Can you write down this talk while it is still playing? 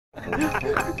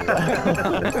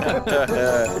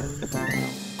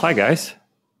Hi, guys.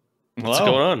 Hello. What's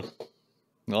going on?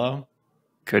 Hello.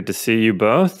 Good to see you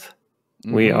both.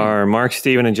 We are Mark,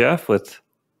 Steven, and Jeff with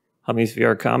Hummy's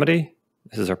VR Comedy.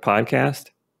 This is our podcast.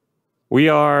 We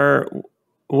are...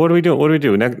 What do we do? What do we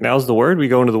do? Now's the word? We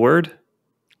go into the word?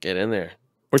 Get in there.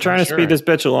 We're trying to speed this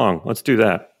bitch along. Let's do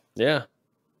that. Yeah.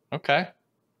 Okay.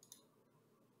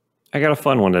 I got a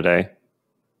fun one today.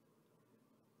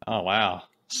 Oh, wow.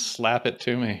 Slap it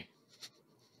to me.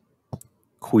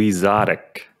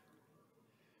 Quixotic.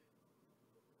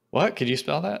 What? Could you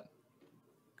spell that?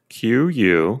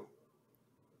 Quixotic.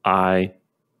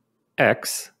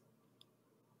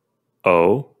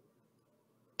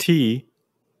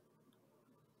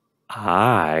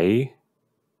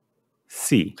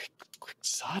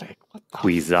 Quixotic. What the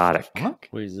Quixotic. fuck?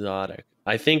 Quixotic.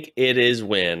 I think it is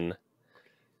when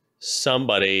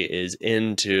somebody is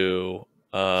into,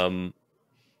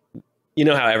 you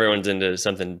know how everyone's into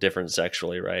something different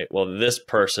sexually, right? Well, this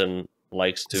person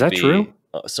likes to be true?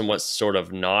 Somewhat sort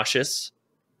of nauseous.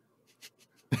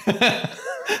 From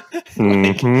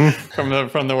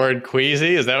the word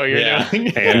queasy, is that what you're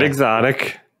doing? And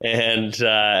exotic. And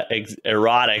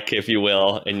erotic, if you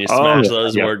will, and you smash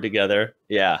those words together.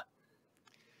 Yeah.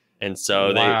 And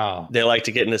so they like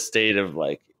to get in a state of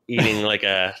like eating like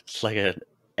an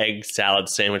egg salad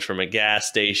sandwich from a gas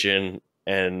station,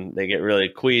 and they get really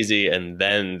queasy, and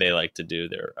then they like to do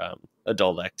their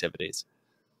adult activities.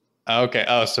 Okay.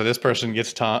 Oh, so this person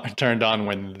gets turned on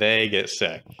when they get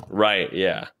sick. Right.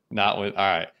 Yeah. Not with. All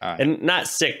right. And not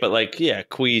sick, but like, yeah,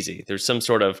 queasy. There's some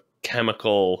sort of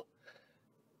chemical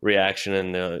reaction,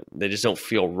 and they just don't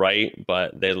feel right,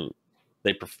 but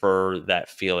they prefer that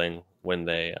feeling when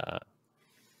they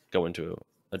go into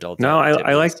adult. No,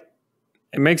 I like.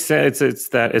 It makes sense. It's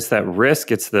that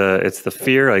risk. It's the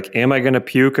fear. Like, am I going to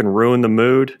puke and ruin the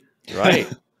mood?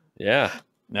 Right. Yeah.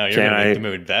 No, you're going to make the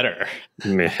mood better.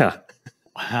 Yeah.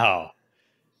 Wow.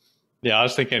 Yeah, I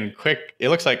was thinking quick. It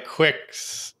looks like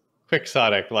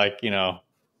quixotic, like, you know,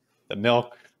 the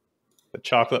milk, the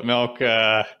chocolate milk.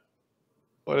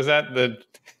 What is that? The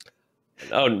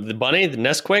bunny, the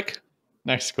Nesquik.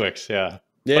 Nesquik, yeah.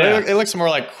 Yeah. But it looks more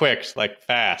like quicks, like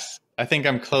fast. I think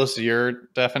I'm close to your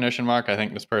definition, Mark. I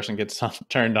think this person gets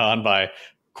turned on by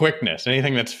quickness,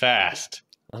 anything that's fast.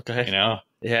 Okay. You know?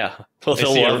 Yeah. Well,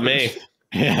 they'll love me.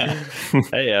 Yeah.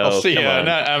 Hey, I'll see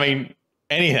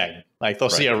anything. Like they'll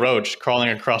see a roach crawling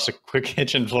across a quick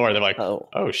kitchen floor. They're like,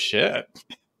 oh shit.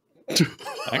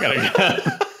 I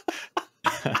gotta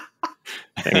go.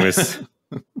 Thing was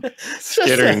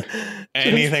skittering.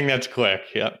 Anything that's quick.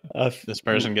 Yep. This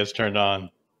person gets turned on.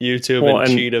 YouTube and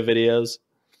cheetah videos.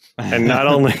 And not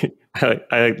only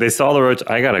they saw the roach,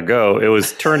 I gotta go. It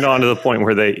was turned on to the point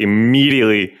where they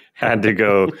immediately had to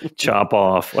go chop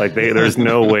off. Like there's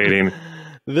no waiting.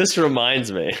 This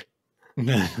reminds me,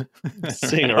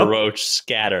 seeing a roach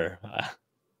scatter.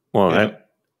 Well,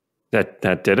 yeah.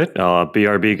 that did it.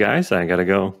 BRB guys, I gotta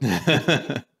go.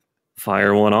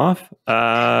 Fire one off.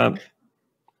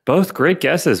 Both great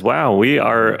guesses. Wow, we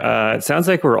are. It sounds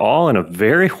like we're all in a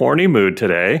very horny mood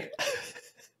today.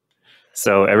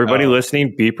 So everybody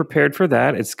listening, be prepared for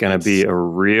that. It's going to be a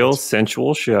real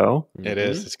sensual show. It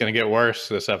is. It's going to get worse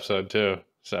this episode too.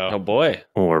 So, oh boy,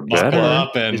 or better. Buckle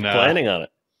up and he's planning on it.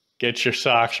 Get your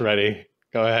socks ready.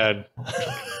 Go ahead.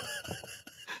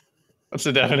 What's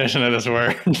the definition of this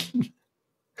word?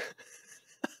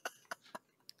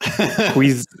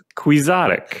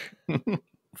 Quixotic.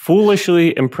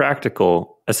 Foolishly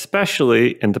impractical,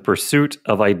 especially in the pursuit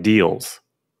of ideals.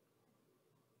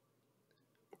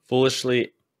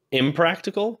 Foolishly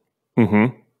impractical?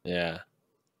 Mm-hmm. Yeah.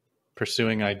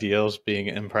 Pursuing ideals being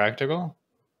impractical?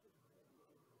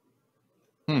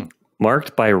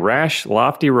 Marked by rash,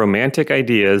 lofty romantic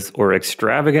ideas or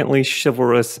extravagantly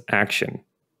chivalrous action.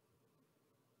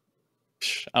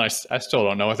 I still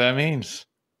don't know what that means.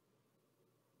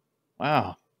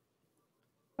 Wow.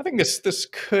 I think this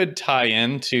could tie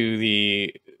into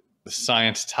the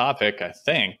science topic, I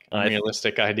think.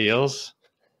 Unrealistic ideals.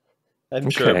 I'm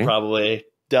sure it probably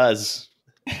does.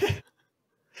 If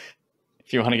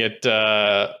you want to get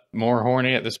more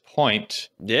horny at this point,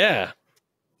 yeah,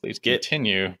 please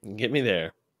continue. Get me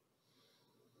there.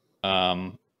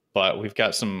 But we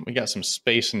got some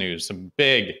space news, some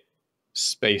big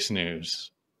space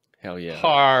news. Hell yeah.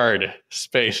 Hard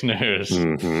space news.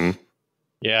 Mm-hmm.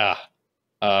 Yeah.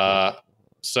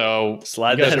 So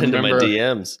slide that into my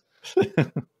DMs.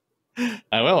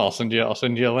 I will. I'll send you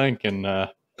a link and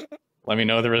let me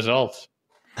know the results.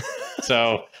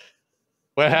 So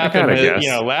what happened is,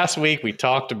 last week we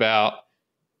talked about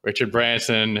Richard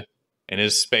Branson and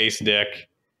his space dick,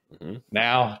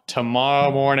 Now,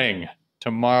 tomorrow morning,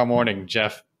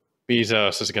 Jeff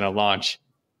Bezos is going to launch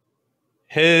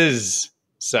his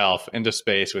self into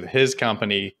space with his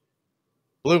company,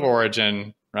 Blue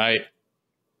Origin, right?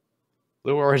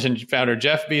 Blue Origin founder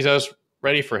Jeff Bezos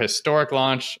ready for historic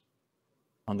launch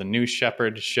on the New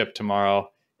Shepard ship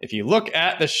tomorrow. If you look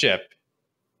at the ship,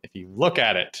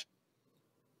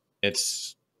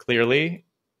 it's clearly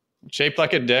shaped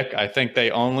like a dick. I think they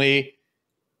only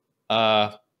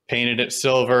painted it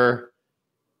silver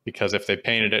because if they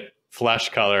painted it flesh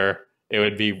color, it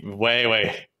would be way,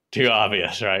 way too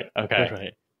obvious, right? Okay.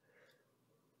 Right.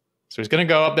 So he's going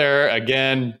to go up there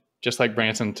again, just like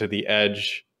Branson, to the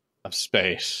edge of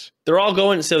space. They're all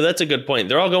going. So that's a good point.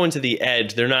 They're all going to the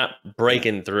edge. They're not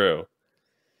breaking through.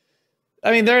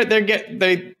 I mean, they're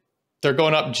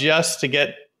going up just to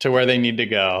get to where they need to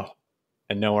go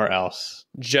and nowhere else.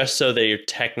 Just so they're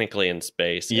technically in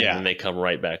space. And then they come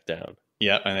right back down.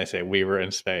 Yep. And they say, we were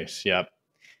in space. Yep.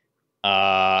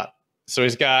 So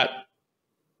they've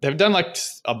done like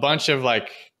a bunch of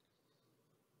like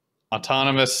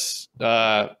autonomous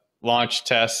launch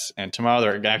tests, and tomorrow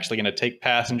they're actually going to take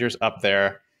passengers up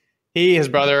there. He, his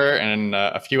brother, and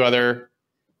a few other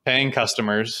paying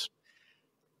customers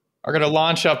are going to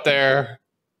launch up there,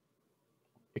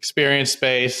 experience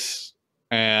space,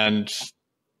 and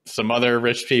some other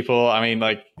rich people. I mean,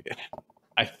 like,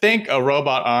 I think a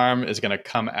robot arm is going to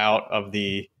come out of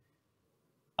the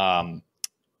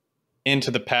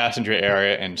into the passenger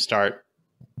area and start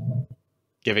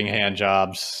giving hand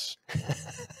jobs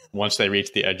once they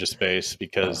reach the edge of space,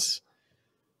 because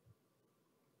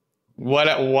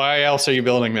why else are you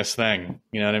building this thing?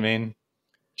 You know what I mean?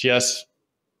 Just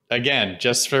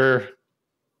for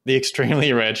the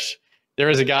extremely rich. There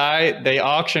was a guy, they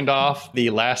auctioned off the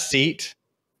last seat.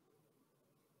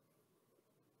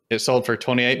 It sold for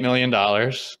 $28 million.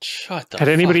 Shut the Had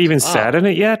anybody even sat in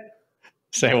it yet?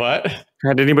 Say what?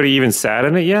 Had anybody even sat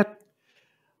in it yet?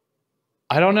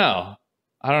 I don't know,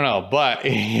 but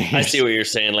I see what you're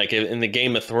saying. Like in the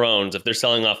Game of Thrones, if they're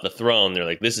selling off the throne, they're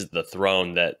like, this is the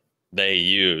throne that they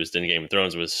used in Game of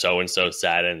Thrones was so-and-so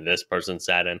sat in, this person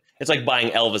sat in. It's like buying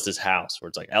Elvis's house, where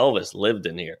it's like Elvis lived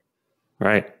in here.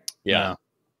 Right. Yeah.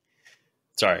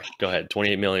 Sorry, go ahead.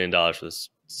 $28 million for this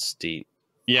seat.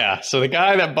 Yeah, so the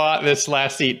guy that bought this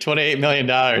last seat, $28 million,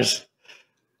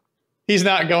 he's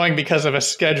not going because of a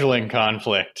scheduling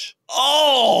conflict.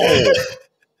 Oh!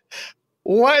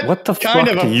 What the kind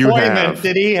fuck of appointment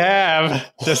did he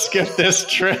have to skip this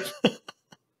trip?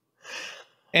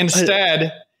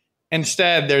 Instead,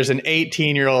 there's an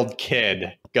 18-year-old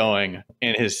kid going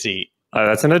in his seat.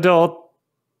 That's an adult.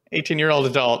 18-year-old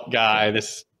adult guy,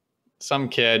 some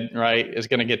kid, right, is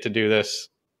going to get to do this.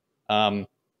 I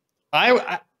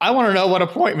want to know what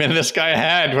appointment this guy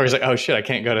had where he's like, oh shit, I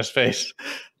can't go to space.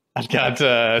 I've got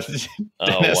a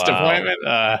dentist appointment.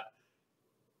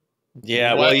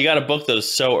 Yeah, well, you got to book those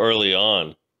so early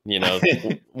on. You know,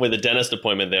 with a dentist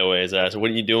appointment, they always ask, what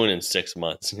are you doing in 6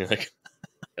 months? And you're like,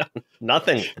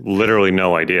 nothing. Literally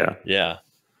no idea. Yeah.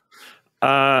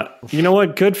 You know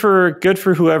what? Good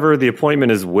for whoever the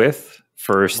appointment is with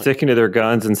for sticking to their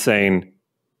guns and saying,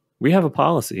 we have a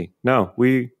policy. No,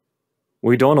 we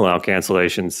don't allow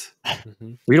cancellations.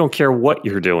 Mm-hmm. We don't care what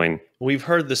you're doing. We've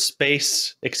heard the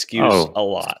space excuse a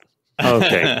lot.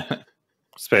 Okay.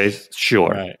 Space,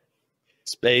 sure. Right.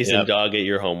 Space and dog ate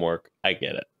your homework. I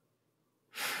get it.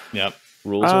 Yep.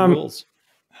 Rules are rules.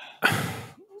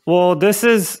 Well, this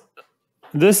is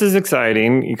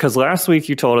exciting because last week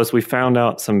you told us we found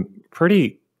out some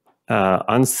pretty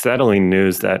unsettling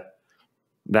news that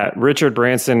Richard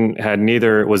Branson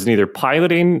was neither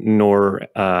piloting nor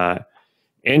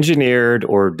engineered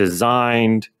or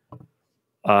designed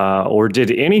or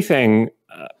did anything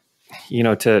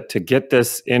to get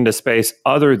this into space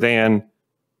other than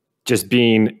just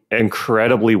being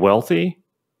incredibly wealthy.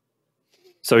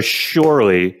 So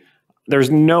surely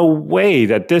there's no way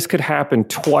that this could happen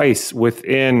twice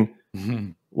within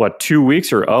 2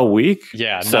 weeks or a week?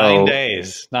 Yeah, so 9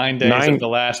 days. 9 days of the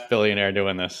last billionaire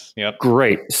doing this. Yep.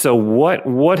 Great. So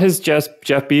what has Jeff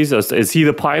Bezos? Is he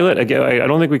the pilot? Again, I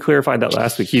don't think we clarified that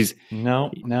last week.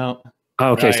 No.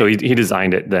 Okay, right. So he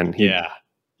designed it then. Yeah.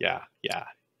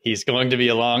 He's going to be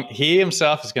along. He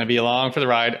himself is going to be along for the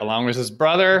ride, along with his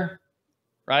brother,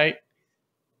 right?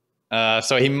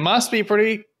 So he must be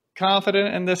pretty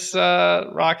confident in this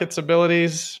rocket's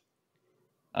abilities.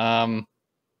 But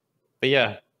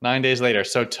yeah, 9 days later.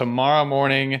 So tomorrow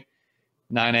morning,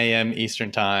 9 a.m.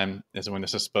 Eastern time is when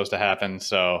this is supposed to happen.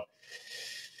 So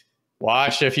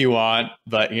watch if you want,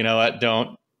 but you know what?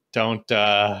 Don't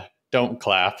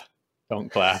clap.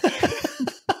 Don't clap.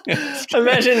 It's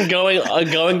Imagine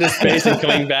going to space and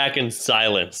coming back in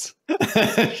silence.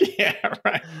 Yeah,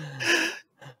 right.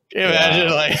 Can you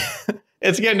imagine, like,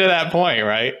 it's getting to that point,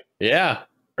 right? Yeah.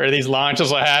 Where these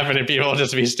launches will happen and people will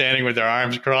just be standing with their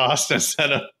arms crossed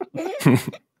instead of.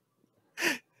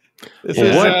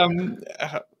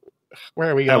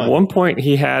 Where are we going? At one point,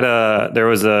 he had there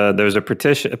was a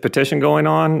petition going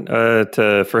on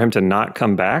for him to not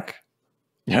come back.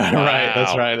 Yeah, right.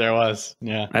 That's right. There was.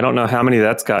 Yeah. I don't know how many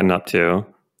that's gotten up to.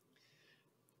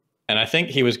 And I think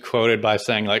he was quoted by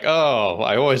saying, like, "Oh,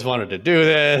 I always wanted to do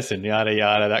this," and yada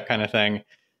yada, that kind of thing.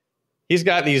 He's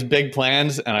got these big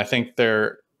plans, and I think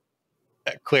they're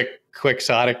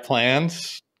quixotic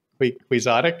plans.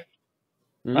 Quixotic,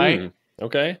 right?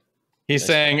 Okay. He's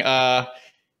saying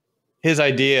his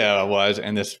idea was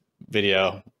in this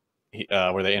video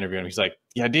where they interviewed him. He's like,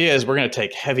 the idea is we're going to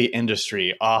take heavy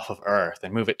industry off of Earth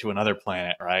and move it to another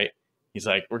planet, right? He's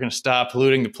like, we're going to stop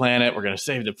polluting the planet. We're going to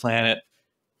save the planet.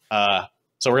 So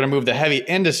we're going to move the heavy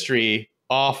industry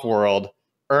off world.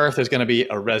 Earth is going to be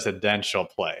a residential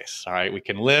place. All right. We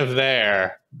can live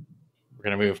there. We're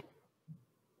going to move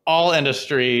all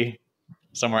industry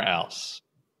somewhere else.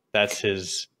 That's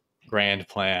his grand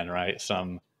plan, right?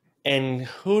 And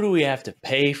who do we have to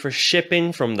pay for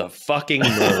shipping from the fucking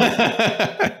moon?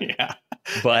 Yeah.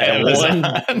 But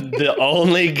the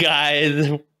only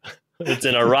guy that's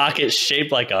in a rocket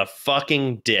shaped like a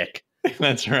fucking dick.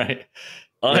 That's right.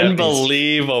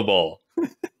 Unbelievable.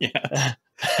 Yeah.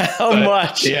 How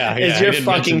much is your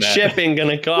fucking shipping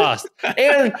going to cost?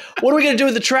 And what are we going to do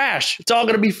with the trash? It's all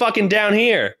going to be fucking down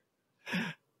here.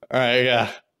 All right.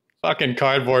 Yeah. Fucking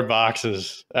cardboard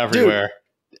boxes everywhere.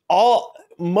 Dude,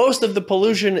 most of the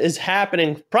pollution is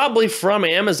happening probably from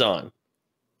Amazon.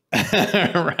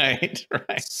 Right.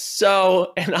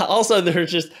 So, and also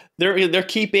they're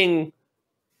keeping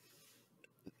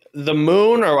the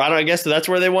moon, or I guess that's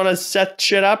where they want to set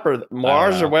shit up, or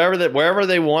Mars, or wherever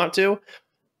they want to.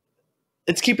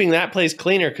 It's keeping that place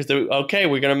cleaner because we're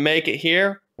going to make it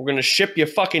here. We're going to ship you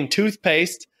fucking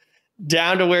toothpaste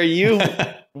down to where you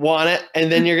want it,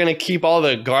 and then you're going to keep all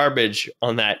the garbage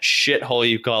on that shithole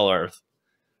you call Earth.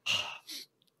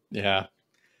 Yeah.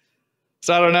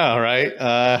 So I don't know, right?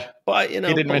 But he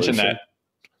didn't mention that.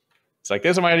 It's like,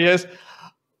 those are my ideas.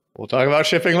 We'll talk about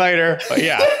shipping later. But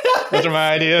yeah, those are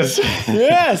my ideas.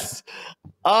 Yes.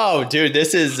 Oh, dude,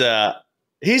 this is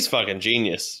he's fucking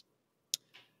genius.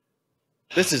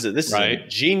 This is a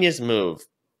genius move.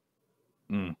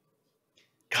 God,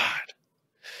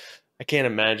 I can't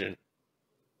imagine.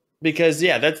 Because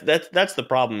that's the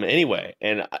problem anyway.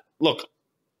 And look,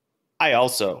 I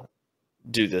also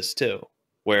do this too,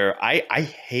 where I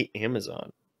hate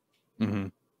Amazon,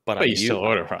 but you still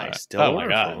order from it. I still order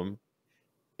from them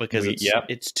because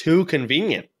it's too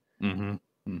convenient. I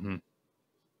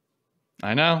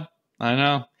know.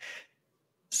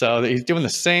 So he's doing the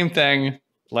same thing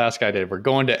last guy did. We're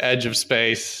going to edge of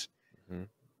space.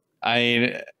 I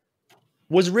mean,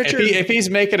 was Richard if he's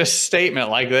making a statement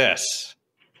like this,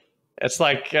 it's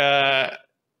like, yeah,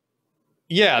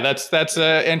 that's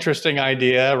an interesting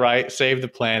idea, right? Save the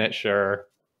planet, sure.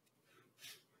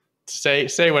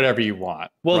 Say whatever you want.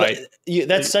 Well, right?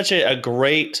 That's such a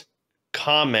great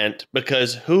comment,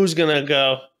 because who's gonna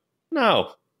go?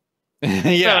 No.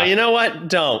 Yeah. No, you know what?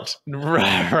 Don't.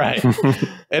 Right.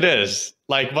 It is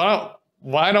like,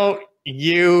 why don't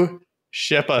you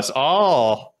ship us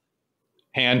all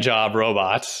hand job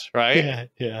robots, right?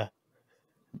 Yeah.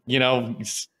 You know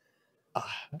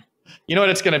what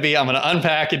it's going to be? I'm going to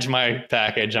unpackage my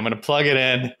package. I'm going to plug it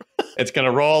in. It's going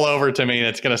to roll over to me, and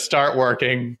it's going to start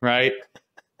working, right?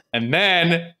 And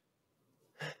then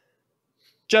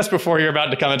just before you're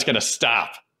about to come, it's going to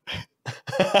stop.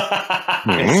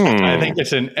 I think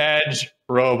it's an edge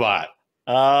robot.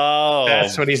 Oh.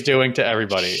 That's what he's doing to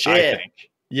everybody, shit. I think.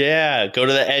 Yeah, go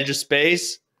to the edge of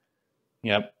space.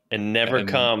 Yep. And never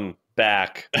come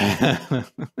back.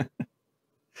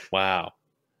 Wow.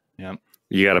 Yep.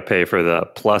 You got to pay for the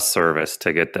plus service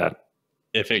to get that.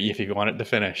 If you want it to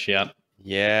finish, yep.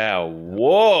 Yeah.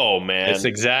 Whoa, man. It's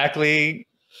exactly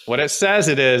what it says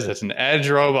it is. It's an edge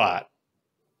robot.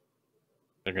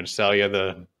 They're going to sell you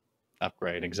the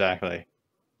upgrade. Exactly.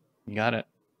 You got it.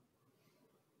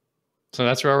 So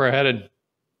that's where we're headed.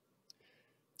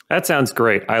 That sounds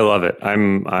great. I love it.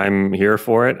 I'm here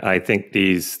for it. I think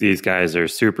these guys are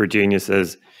super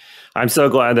geniuses. I'm so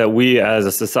glad that we as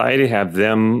a society have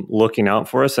them looking out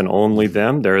for us, and only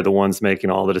them. They're the ones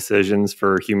making all the decisions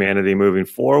for humanity moving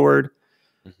forward.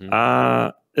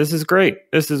 This is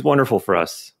great. This is wonderful for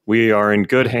us. We are in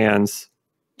good hands.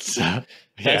 That's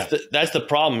the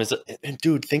problem.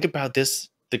 Dude, think about this.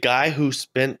 The guy who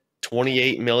spent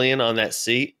 $28 million on that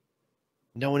seat,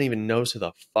 no one even knows who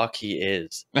the fuck he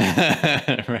is.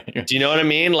 Right. Do you know what I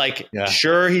mean? Like,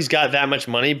 sure, he's got that much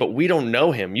money, but we don't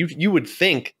know him. You would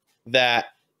think that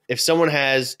if someone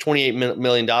has $28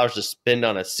 million to spend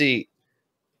on a seat,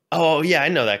 oh yeah, I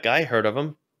know that guy. Heard of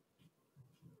him.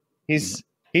 He's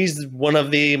one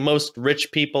of the most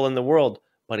rich people in the world,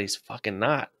 but he's fucking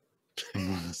not.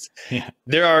 Yeah.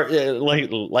 There are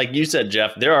like you said,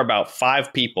 Jeff. There are about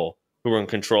 5 people who are in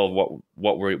control of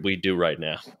what we do right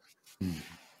now.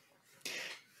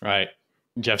 Right.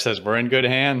 Jeff says we're in good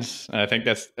hands. And I think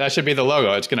that should be the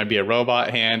logo. It's going to be a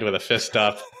robot hand with a fist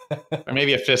up, or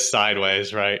maybe a fist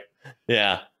sideways, right?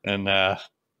 Yeah, and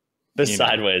fist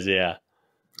sideways. Yeah,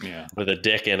 with a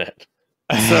dick in it.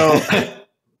 So,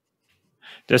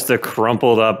 just a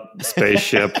crumpled up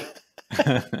spaceship,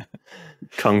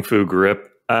 kung fu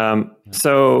grip.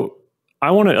 So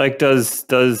I want to does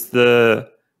the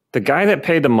guy that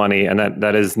paid the money and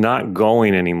that is not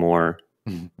going anymore?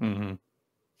 Mm-hmm.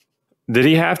 Did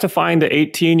he have to find the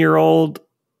 18-year-old?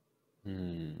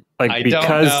 Like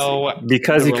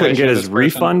because he couldn't get his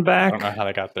refund back? I don't know how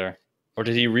they got there. Or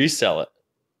did he resell it?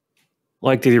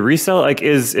 Like, did he resell it? Like,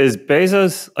 is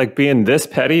Bezos like being this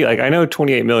petty? Like, I know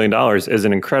 $28 million is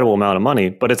an incredible amount of money,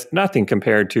 but it's nothing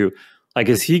compared to like,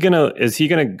 is he gonna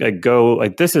like, go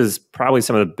like, this is probably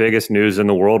some of the biggest news in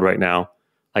the world right now.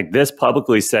 Like, this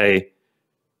publicly say,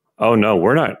 oh no,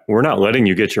 we're not letting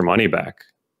you get your money back.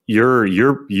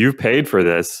 You've paid for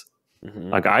this.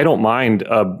 Mm-hmm. Like, I don't mind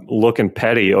looking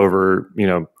petty over,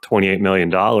 $28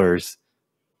 million.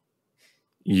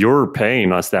 You're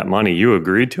paying us that money. You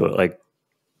agreed to it. Like,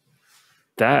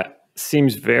 that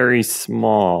seems very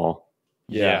small.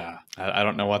 Yeah. I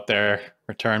don't know what their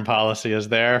return policy is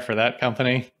there for that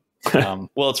company.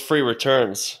 Well, it's free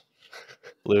returns.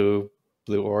 Blue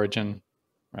Origin,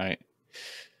 right?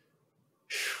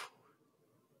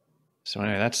 So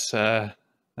anyway, that's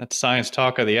science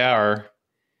talk of the hour.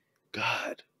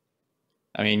 God.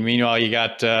 I mean, meanwhile, you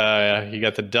got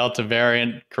the Delta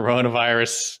variant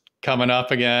coronavirus coming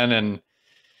up again, and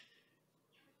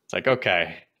it's like,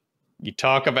 okay, you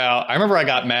talk about. I remember I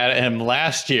got mad at him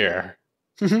last year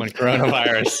when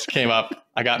coronavirus came up.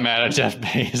 I got mad at Jeff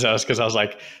Bezos because I was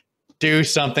like, do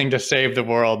something to save the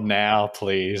world now,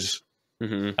 please.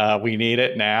 Mm-hmm. We need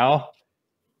it now,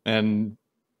 and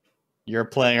you're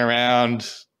playing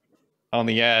around on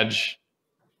the edge.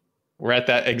 We're at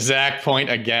that exact point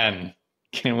again.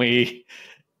 Can we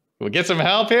get some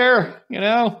help here?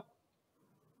 No.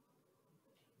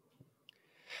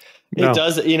 It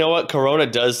does. You know what? Corona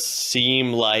does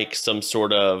seem like some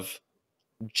sort of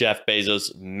Jeff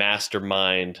Bezos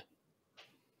mastermind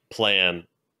plan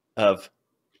of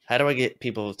how do I get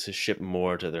people to ship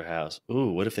more to their house?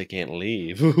 Ooh, what if they can't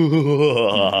leave?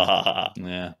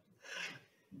 Yeah.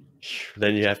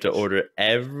 Then you have to order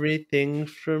everything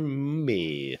from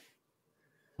me.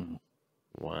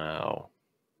 Wow.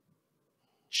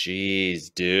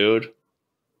 Jeez, dude.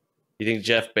 You think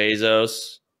Jeff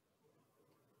Bezos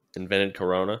invented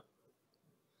Corona?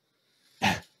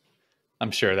 I'm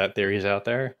sure that theory's out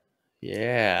there.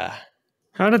 Yeah.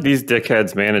 How did these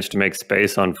dickheads manage to make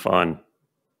space unfun?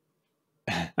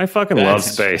 I fucking love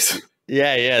space.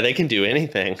 Yeah, they can do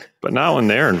anything. But not when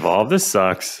they're involved. This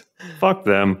sucks. Fuck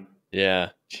them. Yeah.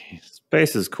 Jeez.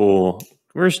 Space is cool.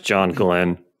 Where's John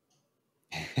Glenn?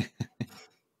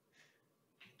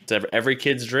 It's every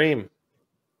kid's dream.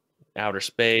 Outer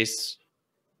space.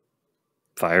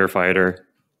 Firefighter.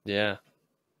 Yeah.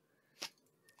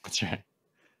 That's right.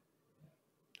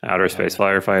 Outer space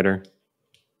firefighter.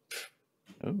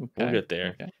 Okay. We'll get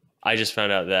there. Okay. I just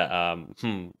found out that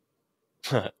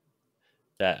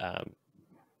that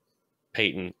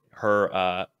Peyton,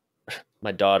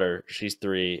 my daughter, she's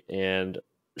 3, and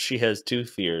she has 2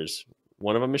 fears.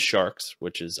 One of them is sharks,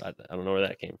 which is I don't know where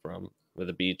that came from, with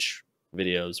the beach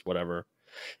videos, whatever.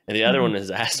 And the other one is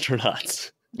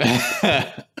astronauts.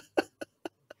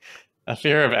 A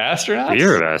fear of astronauts?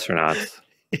 Fear of astronauts.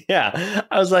 Yeah.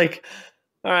 I was like,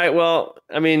 all right, well,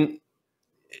 I mean,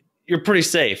 you're pretty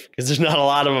safe because there's not a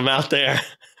lot of them out there.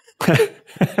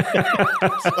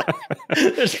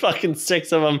 There's fucking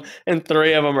 6 of them and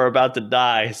 3 of them are about to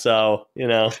die. So,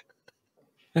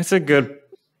 That's a good.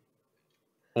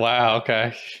 Wow.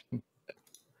 Okay.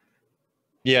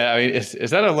 Yeah. I mean, is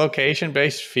that a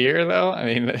location-based fear though? I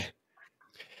mean,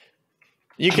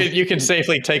 you can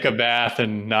safely take a bath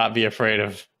and not be afraid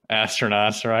of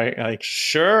astronauts, right? Like,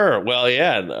 sure. Well,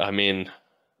 yeah. I mean,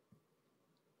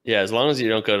 yeah, as long as you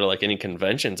don't go to like any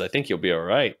conventions, I think you'll be all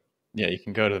right. Yeah, you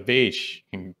can go to the beach.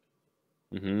 You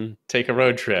can take a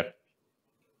road trip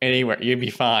anywhere. You'd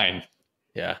be fine.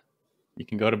 Yeah. You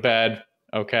can go to bed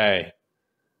Okay.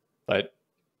 But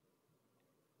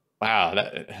wow,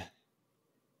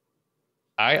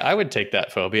 I would take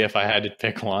that phobia if I had to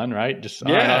pick one, right? Just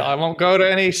all right, I won't go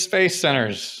to any space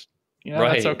centers.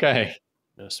 That's okay.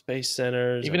 No space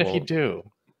centers. Even if you do,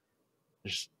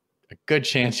 there's a good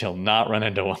chance you'll not run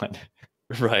into one.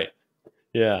 Right.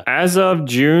 Yeah. As of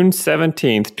June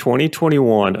 17th,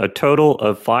 2021, a total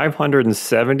of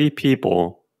 570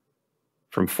 people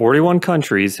from 41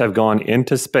 countries have gone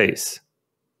into space.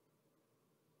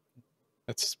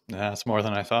 That's more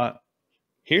than I thought.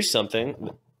 Here's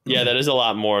something. Yeah, that is a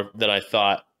lot more than I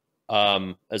thought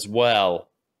as well.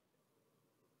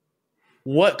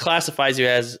 What classifies you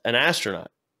as an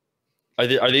astronaut? Are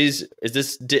these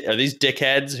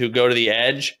dickheads who go to the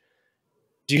edge?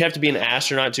 Do you have to be an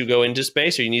astronaut to go into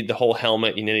space, or you need the whole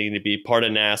helmet? You need to be part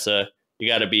of NASA. You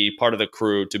got to be part of the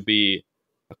crew to be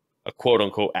a quote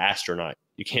unquote astronaut.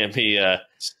 You can't be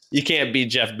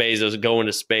Jeff Bezos going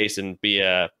to space and be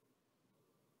a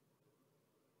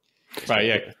right.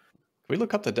 Yeah, can we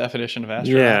look up the definition of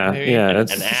astronaut? Yeah,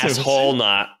 that's an asshole.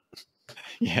 Not.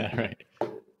 Yeah, right.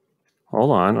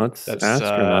 Hold on, that's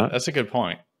astronaut. That's a good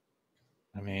point.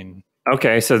 I mean,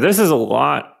 okay, so this is a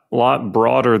lot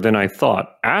broader than I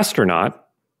thought. Astronaut,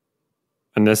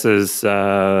 and this is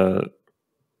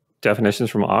definitions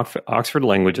from Oxford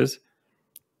Languages,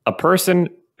 a person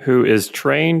who is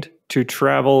trained to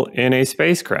travel in a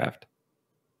spacecraft.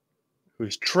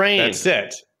 Who's trained? That's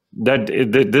it.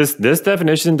 This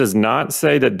definition does not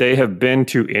say that they have been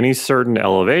to any certain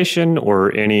elevation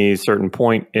or any certain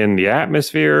point in the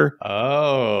atmosphere.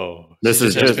 Oh, this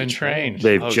is just been trained.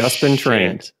 They've just been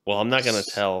trained. Well, I'm not going to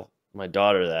tell my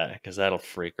daughter that because that'll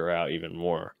freak her out even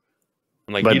more.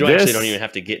 I'm like, but you actually don't even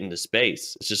have to get into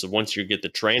space. It's just once you get the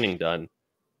training done.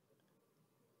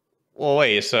 Well,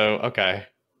 wait. So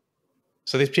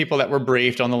these people that were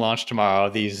briefed on the launch tomorrow,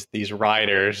 these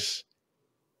riders.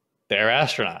 They're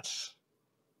astronauts.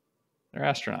 They're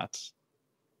astronauts.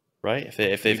 Right?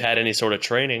 If they've had any sort of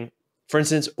training. For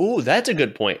instance, that's a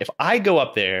good point. If I go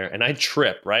up there and I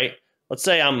trip, right? Let's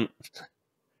say I'm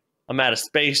at a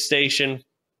space station.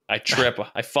 I trip.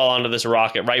 I fall onto this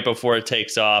rocket right before it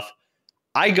takes off.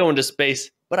 I go into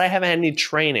space, but I haven't had any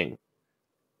training.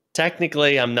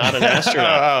 Technically, I'm not an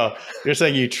astronaut. You're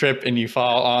saying you trip and you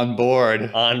fall on board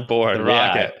the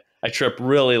rocket. Yeah. I trip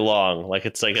really long. Like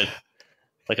it's like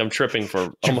I'm tripping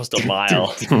for almost a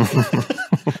mile.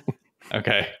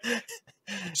 Okay.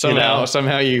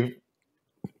 Somehow you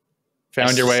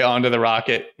found your way onto the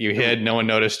rocket. You hid. No one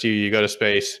noticed you. You go to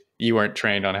space. You weren't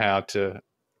trained on how to.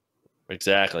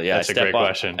 Exactly. Yeah. That's a great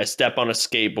question. I step on a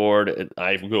skateboard and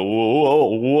I go,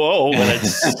 whoa, and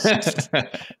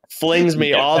it flings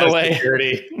me all the way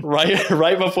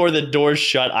right before the doors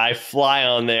shut. I fly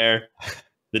on there.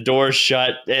 The door's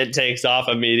shut. It takes off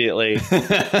immediately.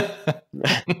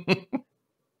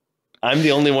 I'm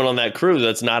the only one on that crew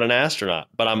that's not an astronaut,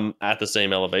 but I'm at the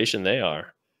same elevation they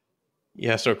are.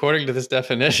 Yeah. So according to this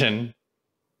definition,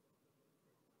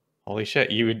 holy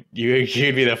shit, you'd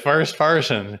be the first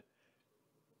person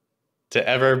to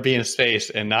ever be in space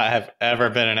and not have ever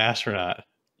been an astronaut.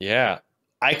 Yeah.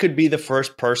 I could be the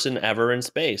first person ever in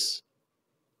space.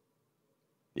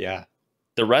 Yeah.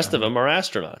 The rest of them are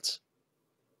astronauts.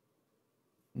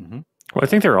 Mm-hmm. Well, I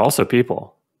think there are also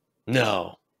people.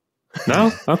 No.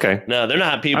 No? Okay. No, they're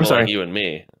not people like you and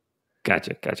me.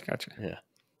 Gotcha.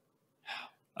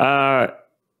 Yeah.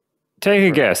 Take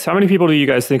a guess. How many people do you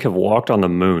guys think have walked on the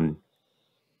moon?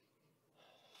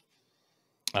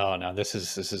 Oh, no, this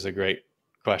is a great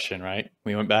question, right?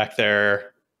 We went back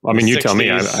there. I mean, you tell me.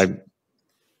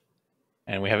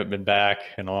 And we haven't been back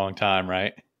in a long time,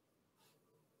 right?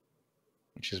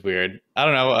 Which is weird. I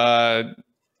don't know.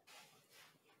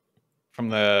 From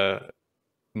the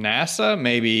NASA,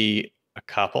 maybe a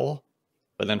couple,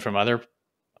 but then from other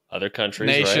countries,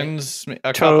 nations, right?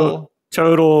 A couple.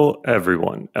 Total,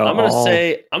 everyone. I'm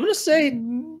gonna say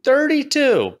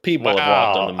 32 people have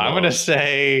walked on the moon. I'm gonna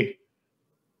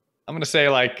say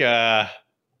like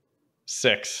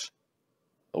 6.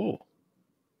 Oh.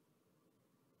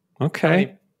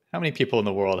 Okay. How many people in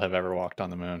the world have ever walked on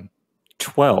the moon?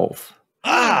 12.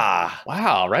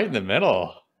 Wow, right in the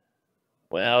middle.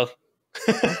 Well,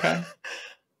 okay.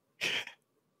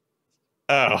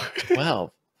 Oh.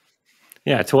 12.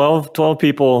 Yeah, 12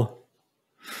 people.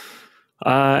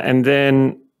 And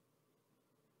then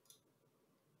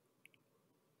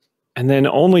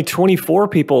only 24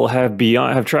 people have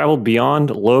traveled beyond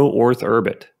low Earth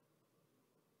orbit.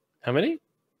 How many?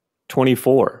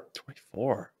 24.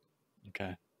 24.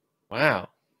 Okay. Wow.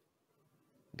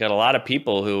 Got a lot of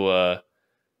people who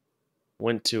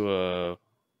went to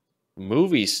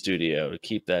movie studio to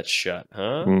keep that shut,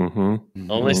 huh? Mm-hmm.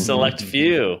 Only select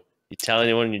few. You tell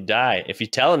anyone, you die. If you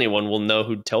tell anyone, we'll know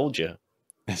who told you.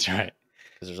 That's right.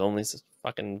 Because there's only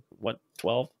fucking,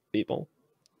 12 people?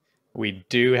 We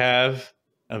do have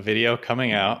a video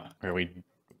coming out where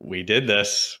we did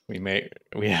this. We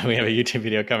have a YouTube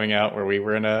video coming out where we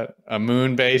were in a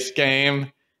moon-based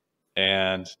game,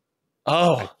 and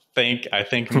I think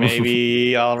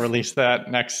maybe I'll release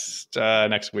that next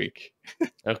week.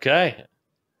 Okay.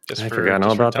 I forgot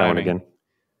all about that one again.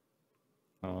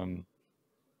 I'm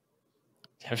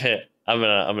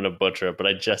gonna butcher it, but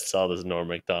I just saw this Norm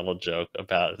Macdonald joke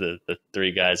about the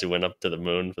 3 guys who went up to the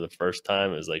moon for the first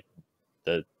time. It was like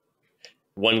the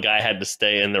one guy had to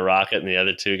stay in the rocket, and the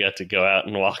other 2 got to go out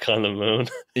and walk on the moon.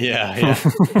 Yeah.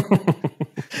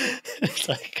 It's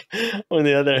like when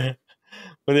the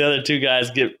other 2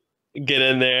 guys get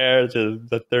in there,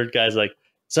 the third guy's like,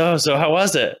 so how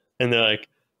was it? And they're like,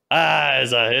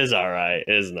 it's all right.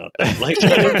 It's nothing. Like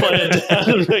trying to play it down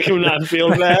and make him not feel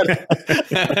bad.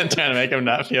 Trying to make him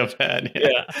not feel bad.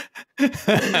 Yeah.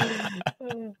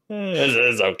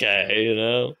 It's okay, you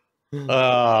know?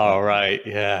 Oh, right.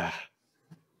 Yeah.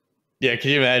 Yeah.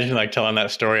 Can you imagine like telling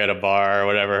that story at a bar or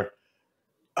whatever?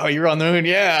 Oh, you were on the moon?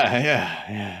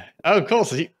 Yeah. Oh, cool.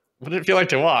 So what did it feel like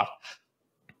to walk?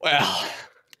 Well,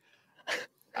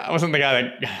 I wasn't the guy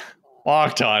that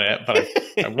walked on it, but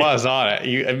I was on it.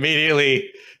 You immediately,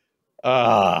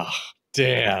 oh,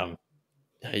 damn.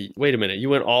 Wait a minute. You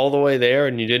went all the way there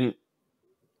and you didn't?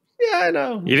 Yeah, I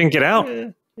know. You didn't get out.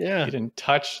 Yeah. You didn't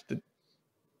touch the,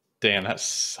 damn, that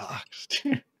sucks.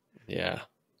 Yeah.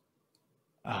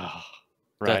 Oh,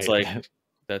 right.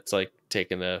 That's like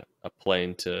taking a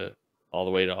plane to all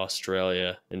the way to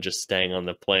Australia and just staying on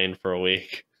the plane for a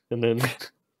week and then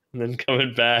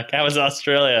coming back. How was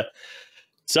Australia?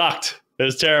 Sucked. It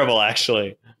was terrible,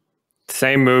 actually.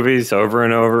 Same movies over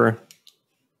and over.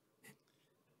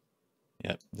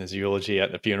 Yep. His eulogy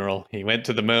at the funeral. He went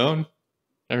to the moon.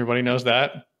 Everybody knows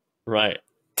that. Right.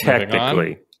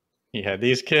 Technically. He had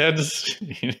these kids.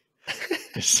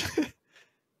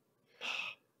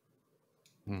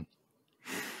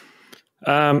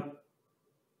 Well,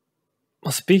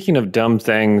 speaking of dumb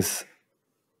things,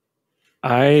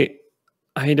 I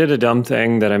did a dumb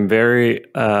thing that I'm very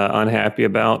unhappy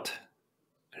about.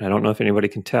 And I don't know if anybody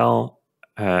can tell.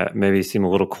 Maybe seem a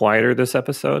little quieter this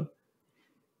episode.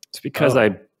 It's because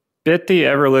I bit the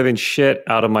ever-living shit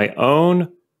out of my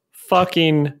own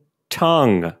fucking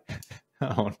tongue.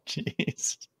 Oh,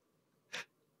 jeez.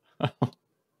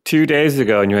 2 days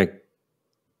ago, and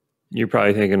you're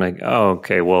probably thinking like, oh,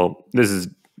 okay, well, this is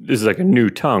like a new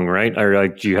tongue, right? Or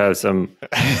like, do you have some?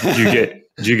 Did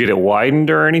you get it widened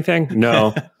or anything?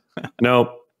 No,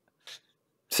 nope.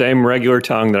 Same regular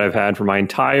tongue that I've had for my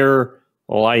entire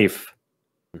life.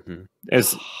 Mm-hmm.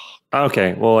 It's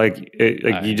okay. Well,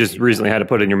 you just recently had to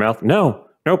put it in your mouth. No,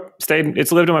 nope.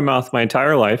 It's lived in my mouth my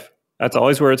entire life. That's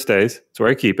always where it stays. It's where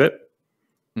I keep it.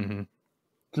 Mm-hmm.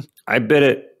 I bit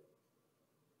it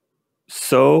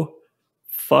so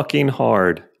fucking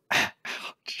hard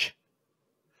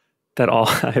that all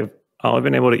I've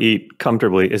been able to eat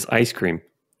comfortably is ice cream.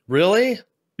 Really?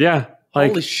 Yeah.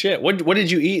 Holy shit. What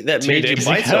did you eat that made you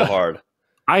bite so hard?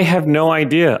 I have no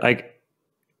idea.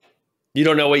 You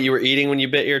don't know what you were eating when you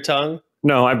bit your tongue?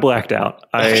 No, I blacked out.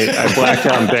 I blacked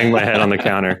out and banged my head on the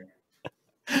counter.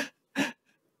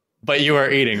 But you were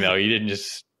eating though. You didn't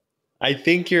just. I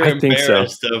think you're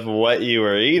embarrassed of what you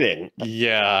were eating.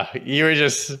 Yeah, you were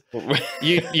just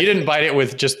you didn't bite it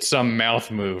with just some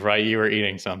mouth move, right? You were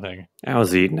eating something. I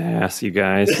was eating ass, you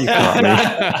guys. You caught me.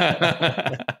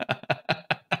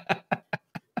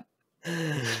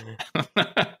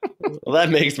 Well, that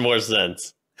makes more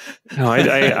sense. No,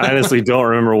 I honestly don't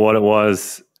remember what it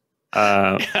was.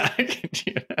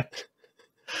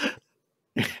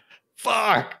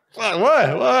 Fuck!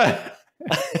 What?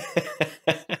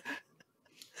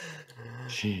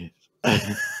 Jeez.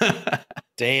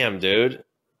 Damn, dude.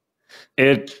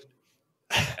 Have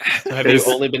you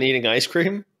only been eating ice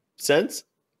cream since?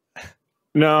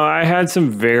 No, I had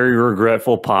some very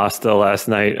regretful pasta last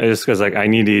night just because I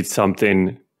need to eat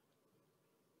something.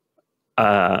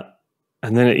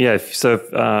 And then, so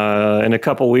if, in a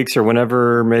couple weeks or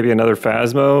whenever maybe another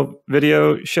Phasmo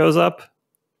video shows up,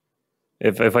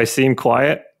 if I seem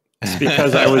quiet, it's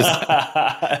because I was...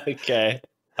 Okay.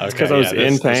 It's because I was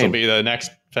in pain. This will be the next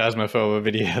Phasmophobia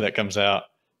video that comes out.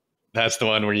 That's the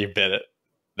one where you bit it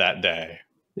that day.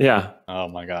 Yeah. Oh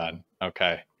my God.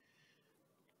 Okay.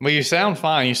 Well, you sound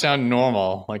fine. You sound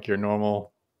normal, like your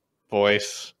normal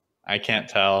voice. I can't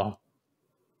tell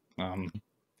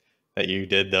that you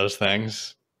did those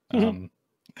things.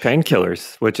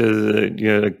 painkillers, which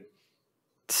is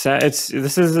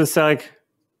this is like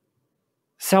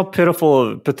how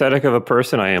pitiful, pathetic of a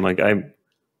person I am. Like I'm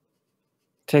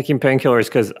taking painkillers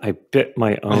because I bit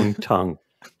my own tongue.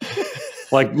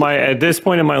 Like at this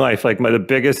point in my life, like the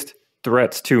biggest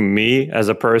threats to me as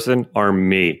a person are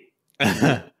me.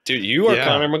 Dude, you are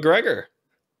Conor McGregor.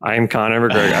 I am Conor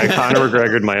McGregor. I Conor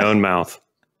McGregored my own mouth.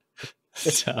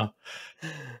 So,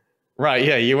 right,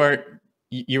 yeah,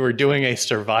 you were doing a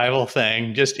survival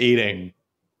thing, just eating,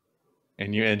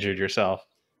 and you injured yourself.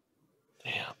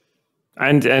 Damn.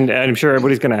 And I'm sure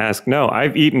everybody's going to ask. No,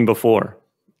 I've eaten before.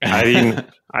 I've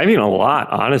eaten a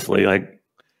lot. Honestly, like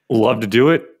love to do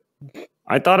it.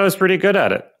 I thought I was pretty good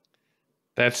at it.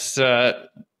 That's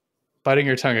biting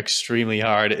your tongue extremely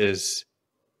hard. Is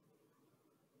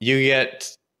you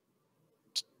get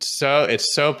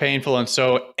it's so painful and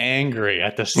so angry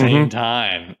at the same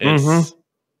time.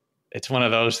 It's one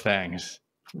of those things.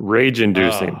 Rage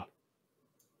inducing.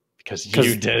 Because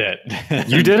you did it.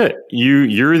 You did it.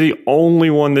 You're the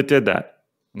only one that did that.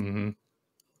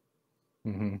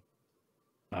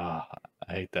 Oh, I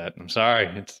hate that. I'm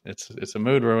sorry. It's a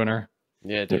mood ruiner.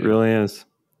 Yeah, dude. It really is.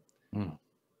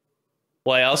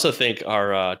 Well, I also think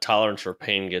our tolerance for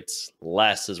pain gets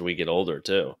less as we get older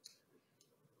too.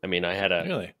 I mean,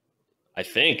 Really? I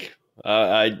think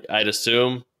I'd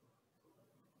assume.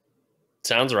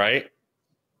 Sounds right.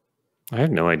 I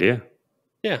have no idea.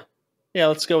 Yeah,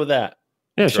 let's go with that.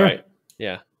 Yeah, That's sure. right.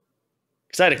 Yeah,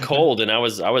 because I had a cold and I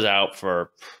was out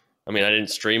for. I mean, I didn't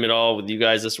stream it all with you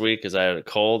guys this week because I had a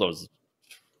cold. I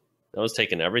was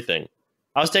taking everything.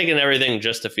 I was taking everything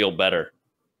just to feel better.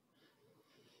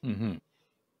 I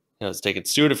was taking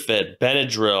Sudafed,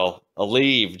 Benadryl,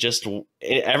 Aleve, just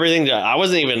everything. I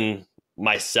wasn't even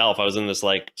myself. I was in this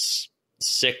like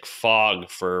sick fog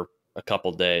for a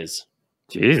couple days.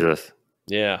 Jesus.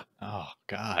 Yeah. Oh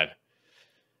God.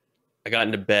 I got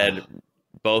into bed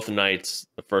both nights.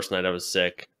 The first night I was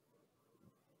sick,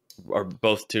 or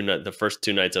the first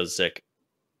 2 nights I was sick.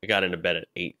 I got into bed at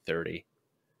 8:30,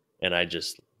 and I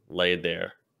just laid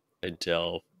there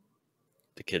until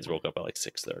the kids woke up at like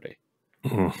 6:30.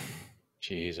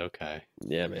 Jeez. Okay.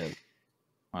 Yeah, man.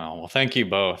 Wow. Well, thank you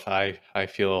both. I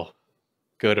feel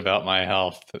good about my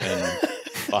health and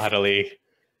bodily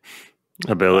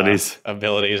abilities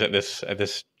at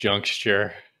this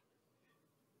juncture.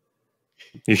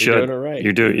 You should. You're doing all right.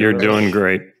 You're doing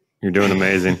great. You're doing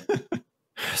amazing.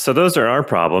 So those are our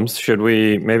problems. Should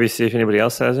we maybe see if anybody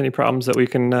else has any problems that we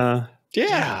can not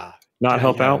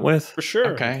help out with? For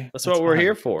sure. Okay. That's what we're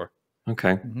here for.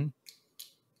 Okay.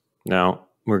 Now,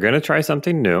 we're going to try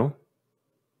something new.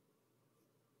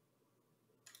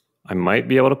 I might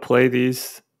be able to play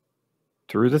these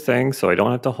through the thing so I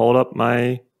don't have to hold up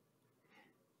my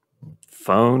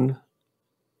phone.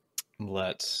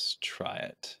 Let's try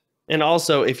it. And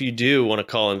also, if you do want to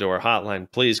call into our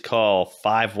hotline, please call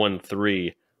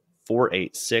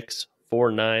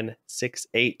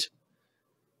 513-486-4968.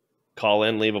 Call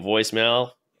in, leave a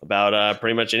voicemail about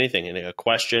pretty much anything. A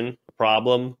question, a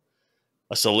problem,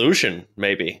 a solution,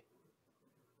 maybe.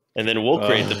 And then we'll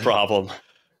create the problem.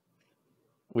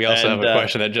 We also have a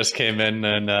question that just came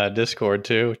in Discord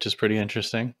too, which is pretty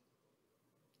interesting.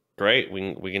 Great.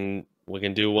 We can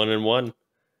do 1-on-1.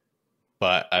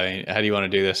 But I mean, how do you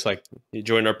want to do this? Like, you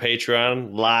join our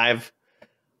Patreon, live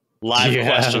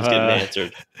questions getting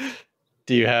answered.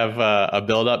 Do you have a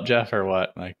build up, Jeff, or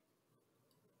what? Like,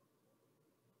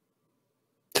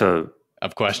 of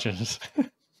questions?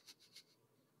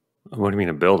 What do you mean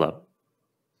a build up?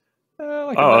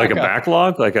 Like a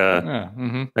backlog, like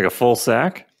a full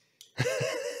sack.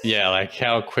 Yeah, like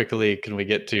how quickly can we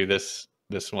get to this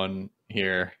one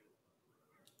here?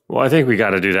 Well, I think we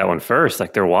got to do that one first.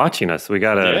 Like they're watching us. We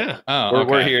got to. Yeah.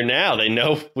 We're here now. They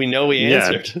know. We know we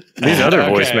answered. These other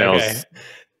voicemails. Okay.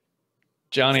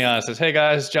 Johnny Oz says, "Hey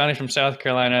guys, Johnny from South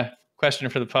Carolina. Question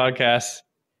for the podcast: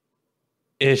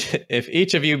 If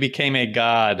each of you became a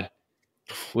god,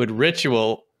 what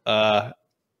ritual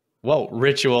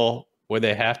would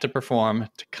they have to perform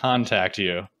to contact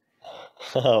you?"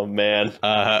 Oh man.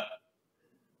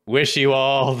 Wish you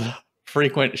all the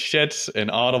frequent shits and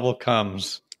audible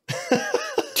comes.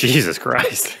 Jesus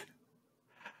Christ.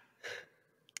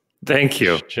 Thank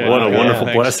you. What a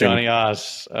wonderful blessing. Johnny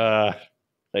Oz. Thanks,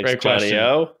 great Johnny question.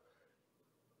 O.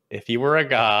 If you were a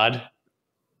god,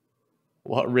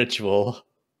 what ritual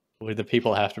would the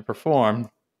people have to perform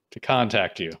to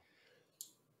contact you?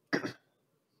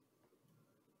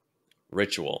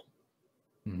 Ritual.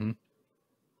 Mm-hmm.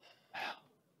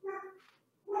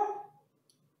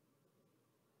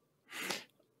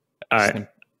 I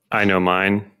know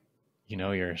mine. You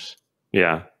know yours.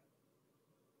 Yeah.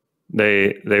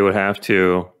 they would have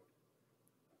to.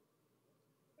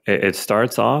 It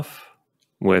starts off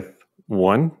with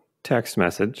one text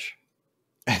message,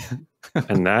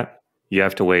 and that you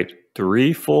have to wait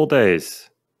 3 full days,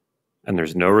 and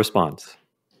there's no response.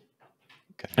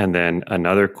 Okay. And then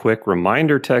another quick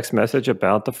reminder text message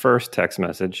about the first text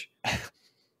message.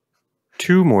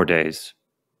 2 more days,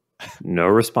 no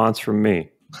response from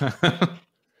me.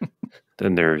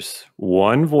 Then there's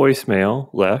one voicemail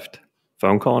left,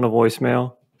 phone call and a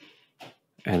voicemail,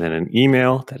 and then an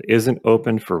email that isn't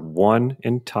open for 1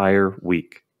 entire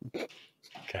week.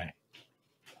 Okay.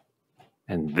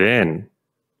 And then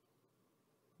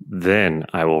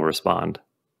I will respond.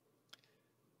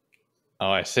 Oh,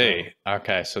 I see.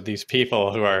 Okay, so these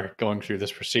people who are going through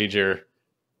this procedure,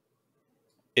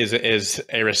 is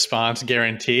a response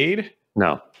guaranteed?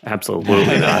 No,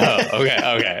 absolutely not.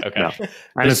 Okay. No.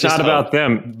 And it's not about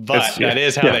them. But that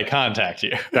is how they contact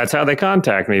you. That's how they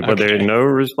contact me, but there's no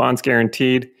response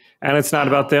guaranteed. And it's not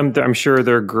about them. I'm sure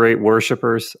they're great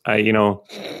worshipers.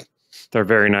 They're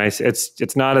very nice.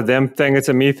 It's not a them thing. It's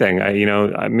a me thing.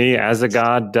 Me as a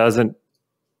God doesn't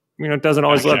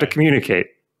always love to communicate.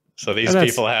 So these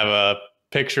people have a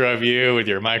picture of you with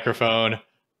your microphone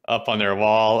up on their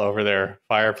wall over their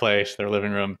fireplace, their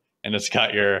living room, and it's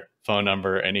got your phone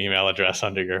number and email address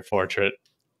under your portrait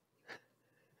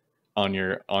on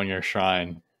your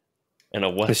shrine. And a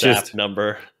WhatsApp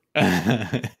number.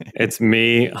 It's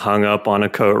me hung up on a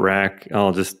coat rack.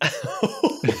 I'll just... Is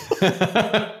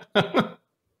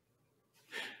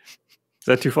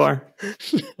that too far?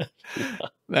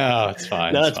 No, it's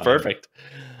fine. No, it's perfect.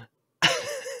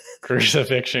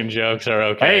 Crucifixion jokes are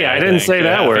okay. Hey, I didn't say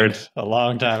that word. A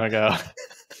long time ago.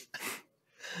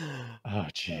 Oh,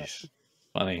 jeez.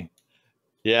 Funny.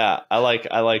 Yeah, I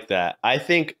like that. I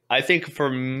think for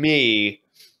me,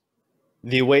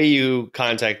 the way you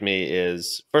contact me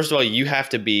is, first of all, you have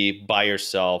to be by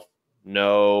yourself.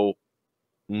 No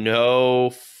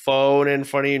phone in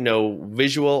front of you, no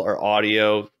visual or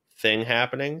audio thing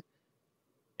happening.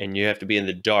 And you have to be in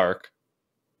the dark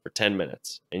for 10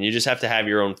 minutes. And you just have to have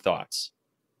your own thoughts.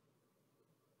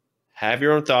 Have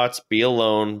your own thoughts, be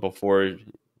alone before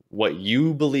what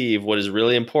you believe, what is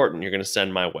really important, you're going to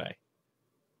send my way.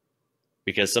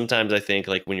 Because sometimes I think,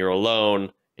 like, when you're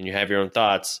alone and you have your own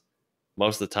thoughts,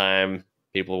 most of the time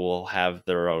people will have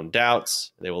their own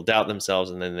doubts. They will doubt themselves,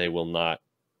 and then they will not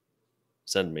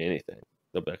send me anything.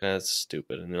 They'll be like, that's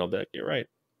stupid. And then I'll be like, you're right.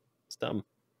 It's dumb.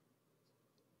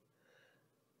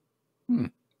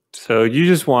 So you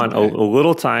just want a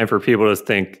little time for people to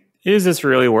think, is this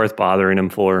really worth bothering them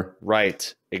for?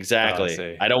 Right.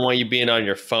 Exactly. I don't want you being on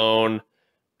your phone,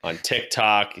 on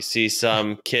TikTok. You see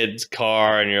some kid's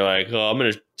car and you're like, oh, I'm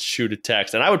going to shoot a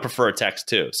text. And I would prefer a text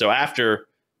too. So after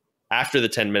the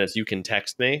 10 minutes, you can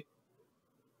text me,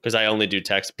 because I only do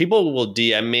text. People will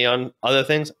DM me on other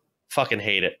things. Fucking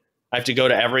hate it. I have to go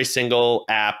to every single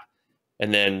app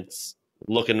and then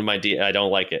look into my DM. I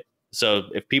don't like it. So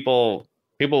if people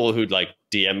who like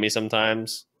DM me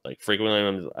sometimes, like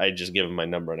frequently, I just give them my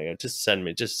number and I go,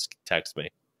 just text me.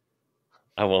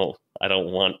 I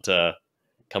don't want to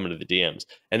come into the DMs.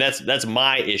 And that's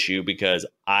my issue, because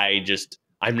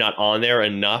I'm not on there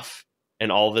enough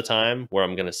and all the time where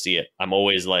I'm going to see it. I'm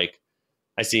always like,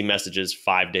 I see messages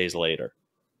 5 days later.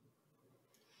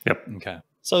 Yep. Okay.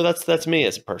 So that's me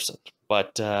as a person.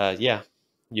 But yeah,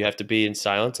 you have to be in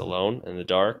silence, alone, in the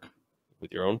dark,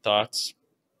 with your own thoughts.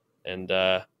 And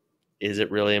is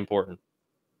it really important?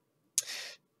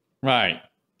 Right.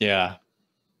 Yeah.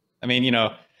 I mean,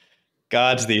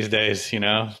 gods these days,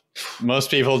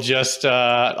 most people just,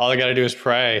 all they got to do is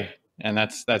pray. And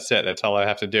that's it. That's all I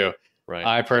have to do. Right.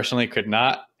 I personally could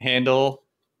not handle,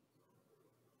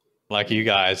 like you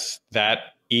guys, that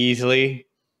easily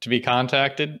to be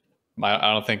contacted.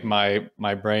 I don't think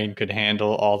my brain could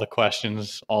handle all the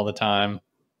questions all the time.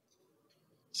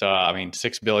 So, I mean,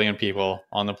 6 billion people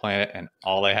on the planet, and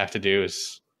all they have to do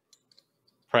is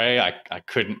pray. I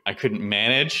couldn't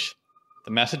manage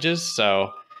the messages.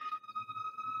 So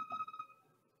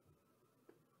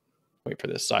wait for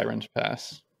this siren to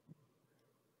pass.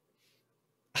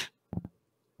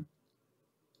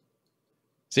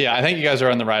 So yeah, I think you guys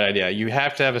are on the right idea. You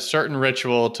have to have a certain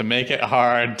ritual to make it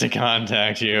hard to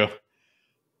contact you.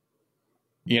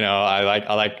 I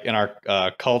like in our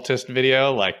cultist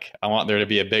video, like, I want there to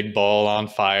be a big bowl on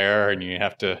fire, and you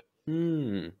have to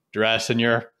dress in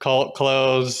your cult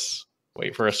clothes,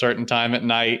 wait for a certain time at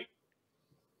night,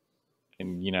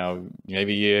 and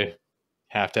maybe you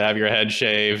have to have your head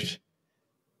shaved,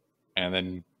 and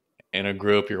then in a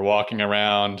group you're walking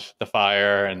around the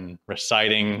fire and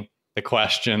reciting the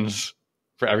questions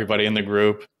for everybody in the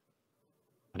group.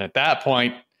 And at that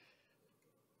point,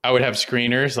 I would have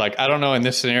screeners. Like, I don't know, in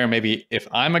this scenario, maybe if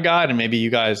I'm a god and maybe you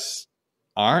guys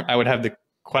aren't, I would have the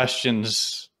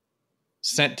questions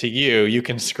sent to you. You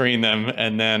can screen them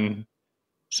and then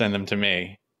send them to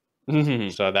me. Mm-hmm.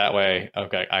 So that way,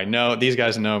 okay, I know these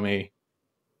guys know me.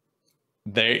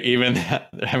 I'm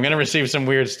going to receive some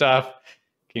weird stuff.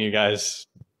 Can you guys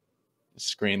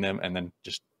screen them and then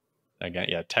just, again,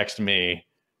 text me.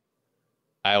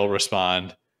 I will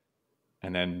respond.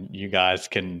 And then you guys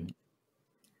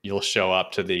you'll show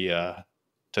up to the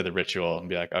ritual and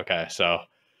be like, okay, so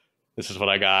this is what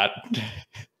I got.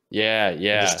 Yeah.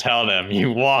 Just tell them.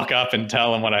 You walk up and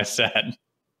tell them what I said.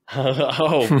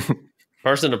 Oh,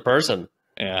 person to person.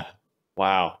 Yeah.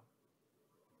 Wow.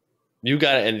 You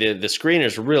got it. And the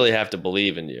screeners really have to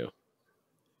believe in you.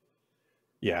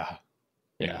 Yeah.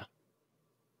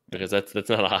 Because that's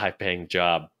not a high paying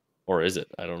job, or is it?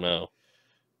 I don't know.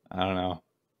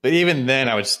 But even then,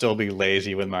 I would still be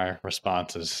lazy with my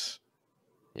responses.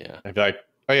 Yeah. I'd be like,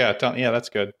 oh yeah, that's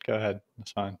good. Go ahead.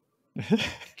 That's fine.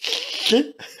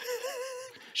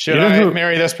 Should I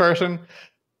marry this person?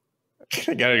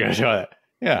 gotta do that.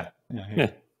 Yeah.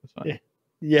 That's fine.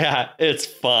 Yeah, it's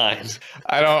fine.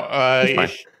 I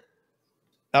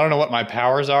don't know what my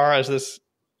powers are as this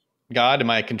god. Am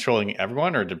I controlling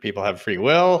everyone, or do people have free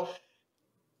will?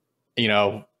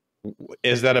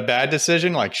 Is that a bad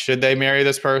decision? Like, should they marry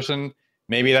this person?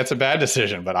 Maybe that's a bad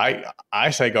decision, but I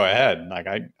say go ahead. Like,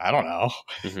 I don't know.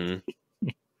 Mm-hmm.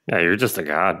 Yeah, you're just a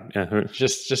god. Yeah.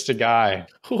 Just a guy.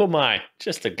 Who am I?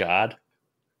 Just a god.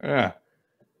 Yeah.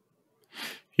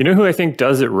 You know who I think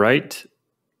does it right?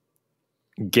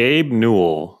 Gabe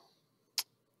Newell.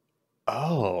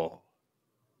 Oh,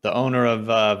 the owner of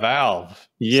Valve.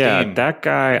 Yeah, Steam. that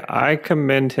guy, I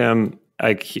commend him.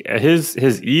 Like,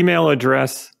 his email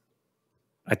address,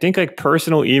 I think, like,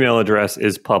 personal email address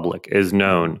is public, is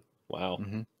known. Wow.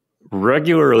 Mm-hmm.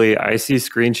 Regularly, I see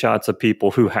screenshots of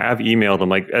people who have emailed him,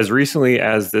 like as recently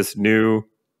as this new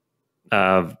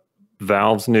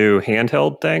Valve's new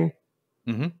handheld thing.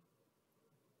 Mm-hmm.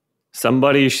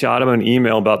 Somebody shot him an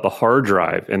email about the hard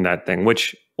drive in that thing,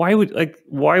 which why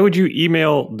would you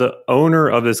email the owner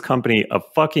of this company a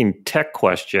fucking tech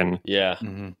question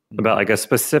about like a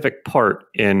specific part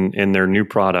in their new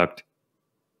product?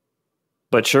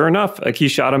 But sure enough, like, he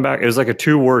shot him back. It was like a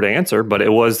 2-word answer, but it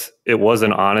was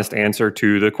an honest answer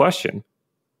to the question.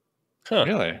 Huh.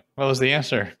 Really? What was the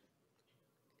answer?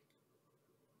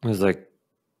 It was like,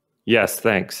 yes,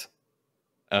 thanks.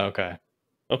 Okay.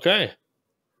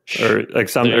 Or like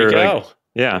some, there you go. Like,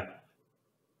 yeah.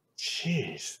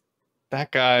 Jeez,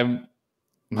 that guy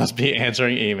must be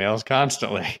answering emails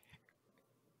constantly.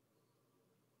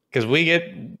 Because we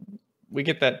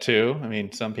get that too. I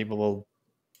mean, some people will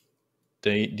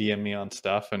DM me on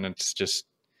stuff, and it's just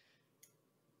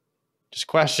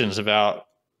questions about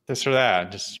this or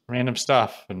that, just random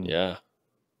stuff. And yeah,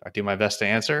 I do my best to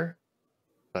answer,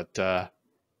 but I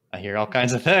hear all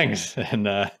kinds of things, and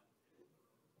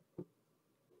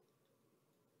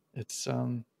it's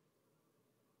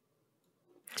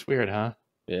weird, huh?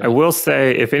 Yeah. I will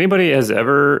say, if anybody has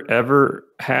ever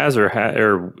has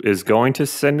or is going to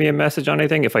send me a message on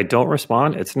anything, if I don't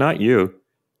respond, it's not you.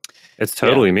 It's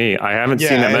totally me. I haven't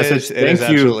seen that message. It is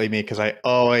absolutely me, because I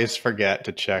always forget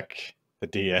to check the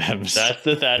DMs.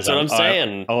 That's what I'm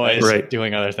saying. Always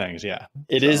doing other things. Yeah.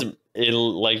 It is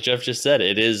like Jeff just said,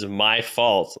 it is my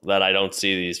fault that I don't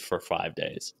see these for 5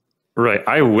 days. Right.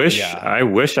 I wish I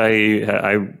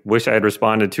had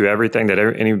responded to everything that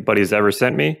anybody's ever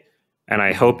sent me. And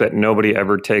I hope that nobody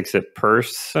ever takes it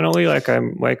personally.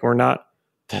 We're not.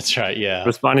 That's right. Yeah.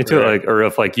 Responding to it, or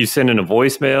if like you send in a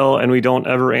voicemail and we don't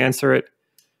ever answer it.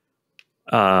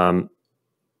 I'm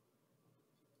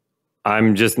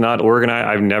just not organized.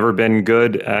 I've never been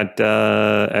good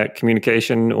at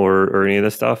communication or any of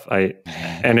this stuff.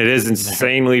 And it is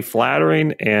insanely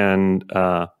flattering. And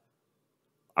I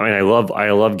mean, I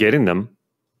love getting them,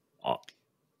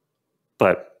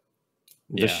 but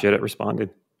just shit at responding.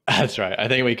 That's right. I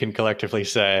think we can collectively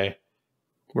say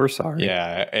we're sorry.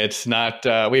 Yeah, it's not.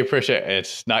 We appreciate it.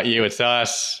 It's not you. It's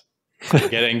us. We're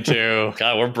getting to.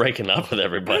 God, we're breaking up with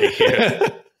everybody here.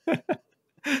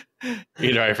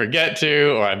 Either I forget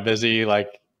to, or I'm busy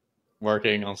like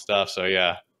working on stuff. So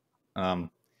yeah, but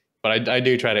I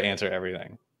do try to answer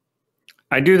everything.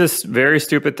 I do this very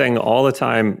stupid thing all the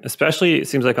time, especially it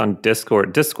seems like on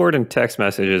Discord and text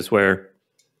messages, where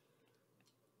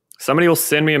somebody will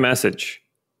send me a message.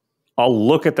 I'll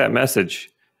look at that message.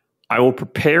 I will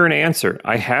prepare an answer.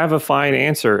 I have a fine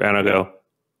answer, and I'll go,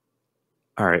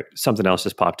 all right, something else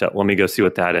just popped up. Let me go see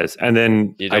what that is. And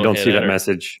then I don't see that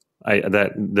message.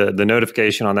 The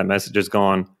notification on that message is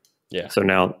gone. Yeah. So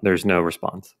now there's no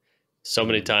response. So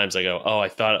many times I go, oh, I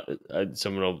thought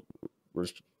someone will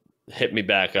hit me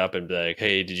back up and be like,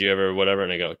 hey, did you ever whatever?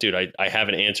 And I go, dude, I have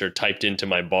an answer typed into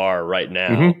my bar right now.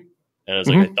 Mm-hmm. And I was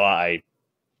like, I thought I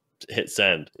hit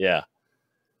send. Yeah.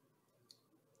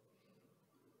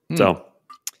 So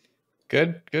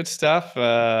good stuff.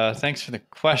 Thanks for the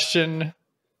question.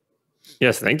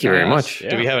 Yes, thank you very much. Yeah.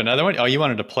 Do we have another one? Oh, you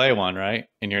wanted to play one, right?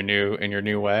 In your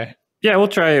new way? Yeah, we'll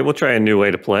try a new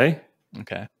way to play.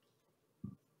 Okay.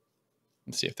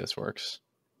 Let's see if this works.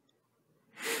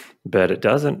 Bet it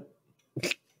doesn't.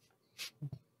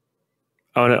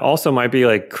 Oh, and it also might be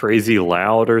like crazy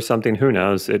loud or something. Who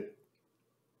knows?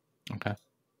 Okay.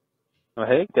 Well,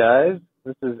 hey guys,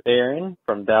 this is Aaron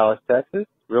from Dallas, Texas.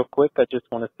 Real quick, I just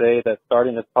want to say that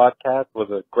starting this podcast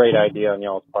was a great idea on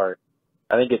y'all's part.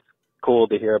 I think it's cool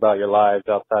to hear about your lives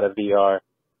outside of VR,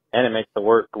 and it makes the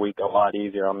work week a lot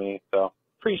easier on me, so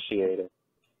appreciate it.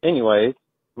 Anyways,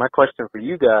 my question for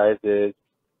you guys is,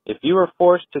 if you were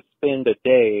forced to spend a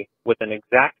day with an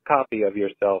exact copy of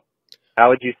yourself, how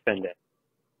would you spend it?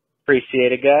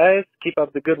 Appreciate it, guys. Keep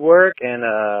up the good work, and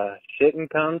shouldn't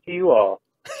come to you all.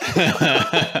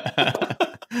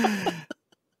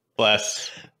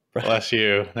 Bless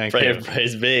you. Thank you.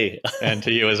 Praise be. And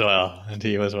to you as well. And to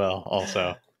you as well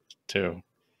also, too.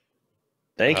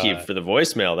 Thank you for the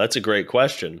voicemail. That's a great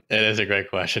question. It is a great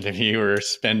question. If you were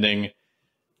spending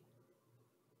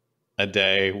a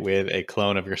day with a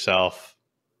clone of yourself,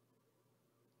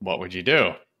 what would you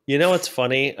do? You know what's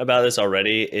funny about this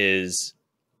already is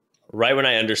right when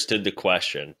I understood the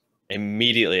question,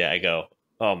 immediately I go,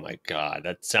 oh my God,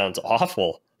 that sounds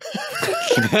awful.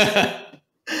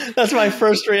 That's my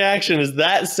first reaction is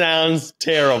that sounds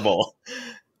terrible.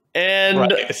 And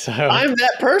right, so I'm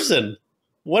that person.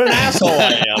 What an asshole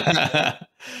I am.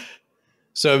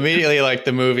 So immediately, like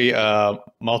the movie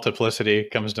Multiplicity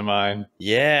comes to mind.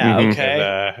 Yeah,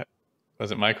 okay. And,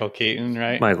 was it Michael Keaton,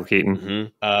 right? Michael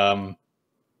Keaton. Mm-hmm.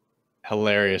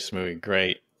 Hilarious movie.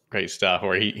 Great stuff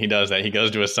where he does that. He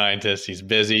goes to a scientist. He's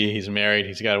busy. He's married.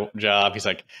 He's got a job. He's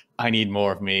like, I need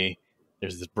more of me.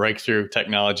 There's this breakthrough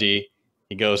technology.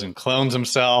 He goes and clones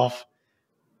himself.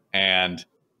 And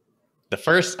the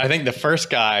first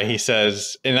guy, he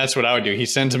says, and that's what I would do. He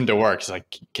sends him to work. He's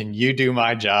like, can you do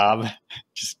my job?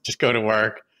 Just go to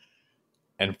work.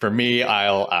 And for me,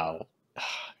 I'll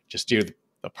just do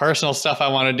the personal stuff I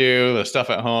want to do, the stuff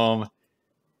at home.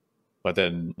 But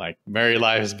then like married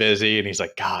life is busy. And he's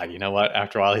like, God, you know what?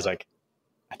 After a while, he's like,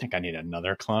 I think I need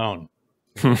another clone.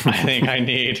 He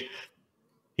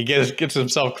gets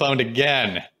himself cloned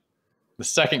again. The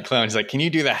second clone, he's like, can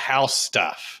you do the house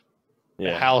stuff?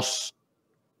 Yeah. The house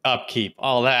upkeep,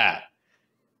 all that.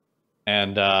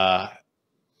 And I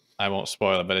won't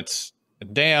spoil it, but it's a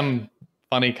damn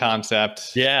funny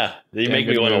concept. Yeah, you make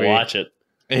me want to watch it.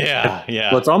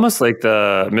 Yeah. Well, it's almost like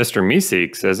the Mr.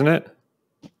 Meeseeks, isn't it?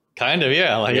 Kind of,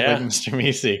 yeah. Like Mr.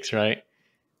 Meeseeks, right?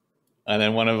 And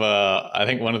then I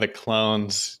think one of the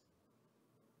clones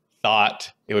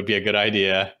thought it would be a good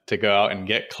idea to go out and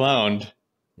get cloned.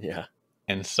 Yeah.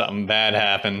 And something bad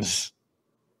happens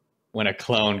when a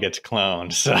clone gets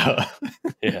cloned. So,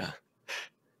 yeah.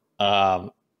 I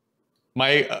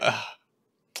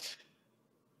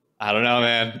don't know,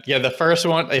 man. Yeah, the first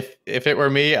one, if it were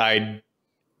me,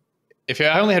 if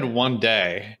I only had one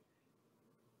day,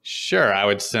 sure, I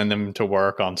would send them to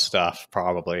work on stuff,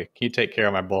 probably. Can you take care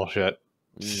of my bullshit?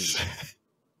 You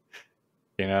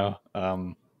know?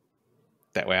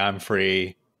 That way I'm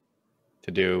free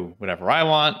to do whatever I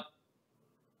want.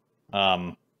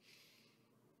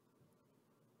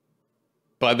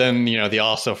 But then, you know, the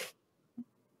also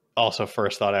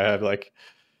first thought I had, like,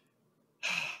 is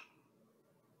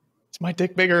my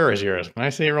dick bigger or is yours? Can I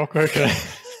see it real quick? I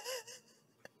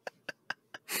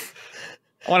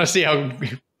want to see how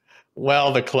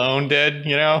well the clone did,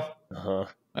 you know? Uh-huh.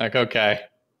 Like, okay.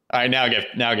 All right, now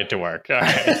get to work. All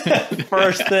right.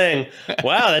 First thing.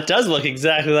 Wow, that does look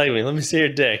exactly like me. Let me see your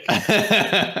dick.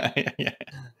 Yeah.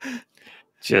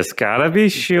 Just gotta be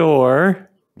sure.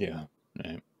 Yeah.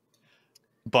 Right.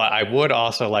 But I would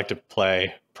also like to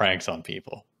play pranks on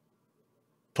people.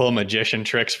 Pull magician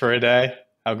tricks for a day.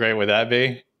 How great would that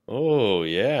be? Oh,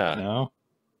 yeah. No?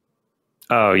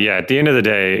 Oh, yeah. At the end of the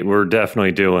day, we're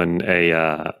definitely doing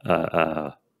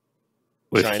a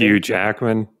with Hugh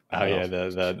Jackman. Oh, yeah.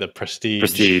 The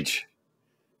Prestige.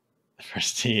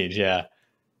 Prestige, yeah.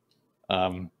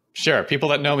 Sure. People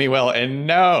that know me well and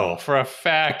know for a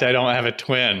fact I don't have a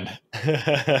twin.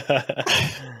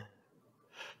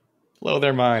 Blow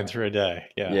their minds for a day.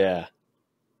 Yeah.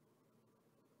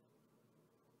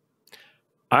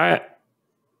 Yeah.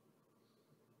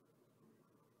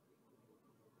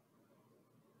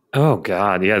 Oh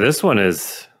God, yeah, this one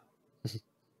is.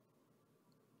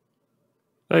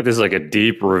 I think this is like a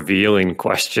deep, revealing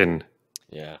question.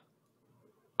 Yeah.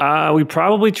 We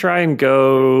probably try and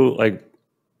go like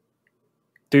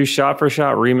do shot for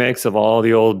shot remakes of all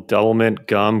the old Double Mint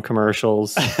gum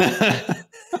commercials. I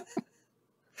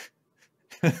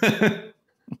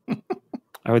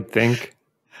would think.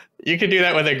 You could do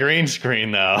that with a green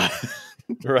screen, though.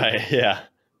 Right. Yeah.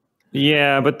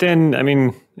 Yeah, but then I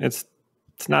mean, it's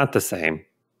not the same.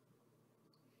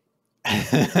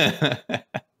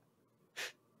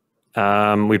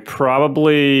 We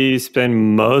probably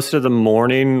spend most of the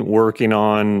morning working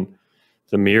on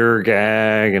the mirror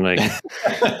gag and like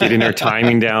getting our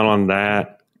timing down on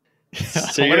that.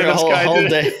 So your whole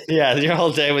day, yeah, your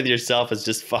whole day with yourself is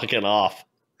just fucking off.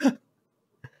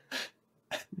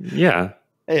 Yeah.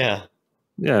 Yeah.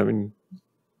 Yeah. I mean,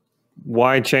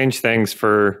 why change things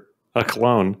for a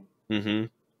clone? Mm-hmm.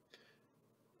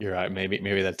 You're right.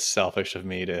 Maybe that's selfish of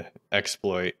me to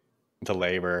exploit the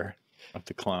labor of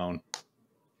the clone.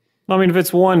 Well, I mean, if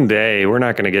it's one day, we're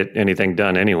not going to get anything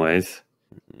done anyways.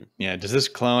 Yeah. Does this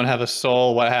clone have a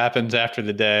soul? What happens after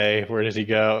the day? Where does he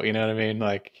go? You know what I mean?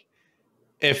 Like,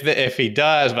 if he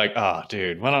does, like, oh,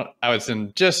 dude, why don't I would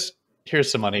send just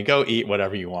here's some money. Go eat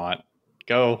whatever you want.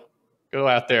 Go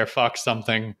out there, fuck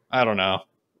something. I don't know.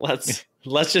 Let's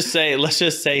just say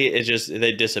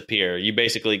they disappear. You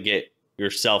basically get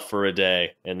yourself for a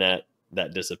day, and that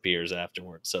disappears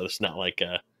afterwards. So it's not like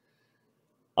a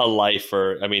life,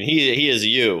 or I mean, he is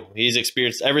you. He's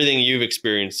experienced everything you've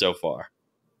experienced so far.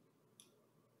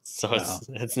 So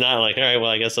it's not like, all right, well,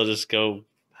 I guess I'll just go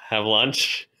have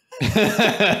lunch. Do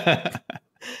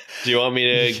you want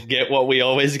me to get what we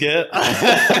always get?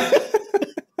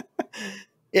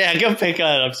 Yeah, go pick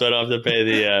that up so I don't have to pay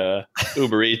the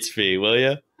Uber Eats fee, will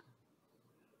you?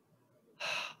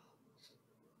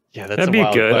 Yeah, that's That'd a be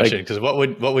wild good. question. Because what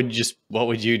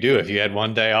would you do if you had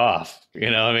one day off? You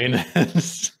know, I mean,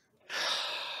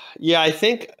 yeah, I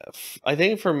think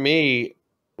for me,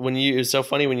 it's so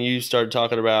funny when you started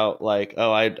talking about like,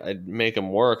 oh, I'd make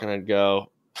him work, and I'd go,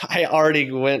 I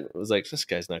already was like, this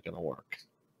guy's not going to work.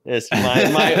 It's my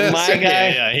guy.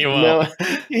 Yeah, he won't. No,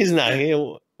 he's not.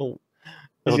 He'll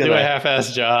do a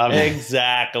half-ass job.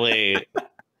 Exactly.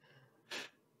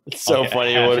 It's so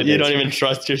funny. You don't even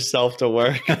trust yourself to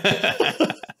work.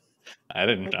 I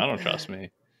don't trust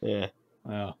me. Yeah.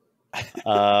 Wow.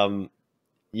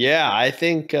 Yeah, I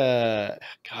think, God,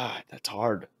 that's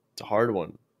hard. It's a hard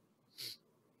one.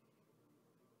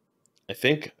 I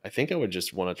think I would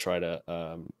just want to try to,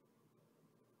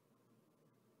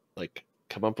 like,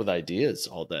 come up with ideas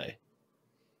all day.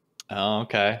 Oh,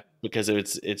 okay. Because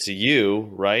it's you,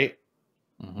 right?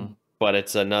 Mm-hmm. But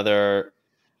it's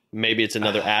maybe it's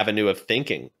another avenue of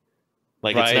thinking.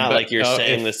 Like, right, it's not like you're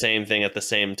saying the same thing at the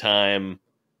same time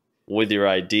with your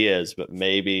ideas, but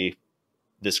maybe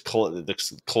this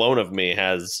clone of me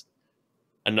has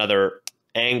another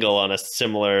angle on a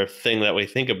similar thing that we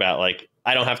think about. Like,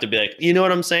 I don't have to be like, you know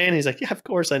what I'm saying? He's like, yeah, of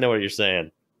course I know what you're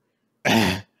saying.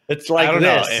 It's like, I don't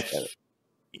know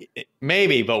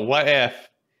maybe, but what if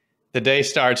the day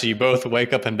starts and you both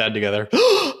wake up in bed together?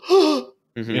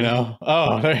 Mm-hmm. You know,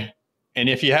 and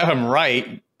if you have them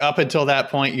right, up until that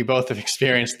point, you both have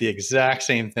experienced the exact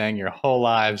same thing your whole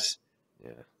lives.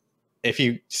 Yeah. If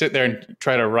you sit there and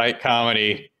try to write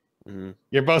comedy, mm-hmm.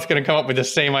 you're both going to come up with the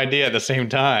same idea at the same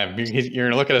time. You're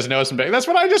going to look at his notes and be like, that's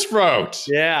what I just wrote.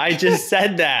 Yeah, I just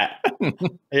said that.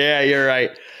 Yeah, you're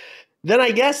right. Then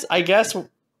I guess,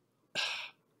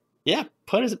 yeah,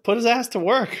 put his ass to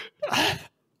work.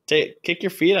 Kick your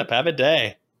feet up, have a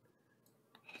day.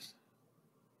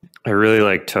 I really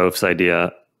like Toph's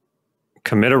idea.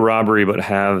 Commit a robbery, but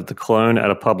have the clone at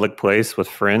a public place with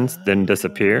friends, then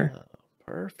disappear.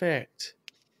 Perfect.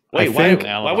 Wait,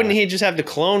 why wouldn't he just have the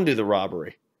clone do the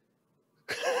robbery?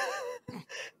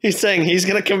 He's saying he's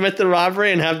going to commit the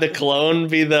robbery and have the clone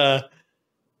be the.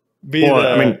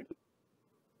 I mean,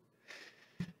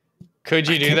 could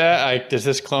you do that? Like, does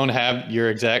this clone have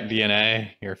your exact DNA,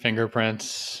 your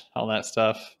fingerprints, all that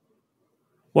stuff?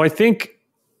 Well, I think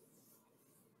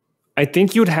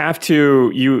you'd have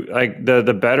to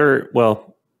the better.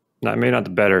 Well, maybe not the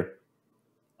better.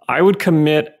 I would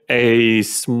commit a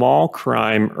small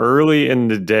crime early in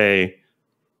the day,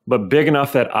 but big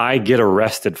enough that I get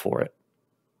arrested for it.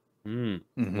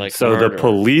 Mm-hmm. Like so murder. The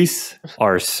police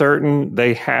are certain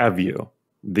they have you.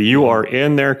 You are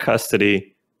in their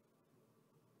custody.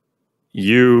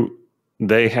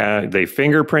 They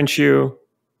fingerprint you.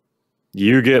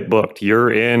 You get booked.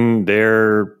 You're in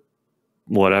their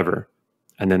whatever.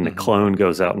 And then the clone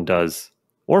goes out and does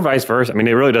Or vice versa. I mean,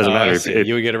 it really doesn't matter.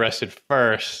 You would get arrested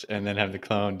first and then have the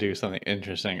clone do something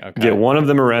interesting. Okay. Get one of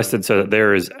them arrested so that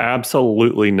there is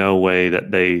absolutely no way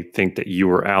that they think that you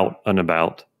were out and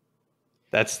about.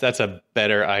 That's a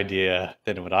better idea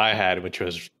than what I had, which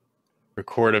was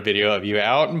record a video of you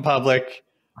out in public.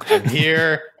 I'm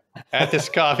here at this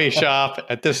coffee shop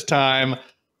at this time.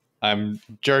 I'm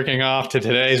jerking off to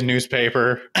today's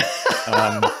newspaper.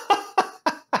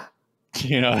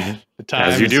 The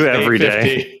time as you do every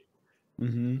day.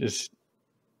 Just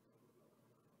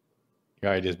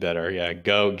your idea is better. Yeah,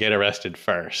 go get arrested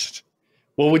first.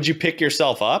 Well, would you pick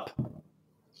yourself up?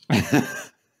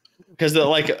 Because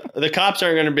the cops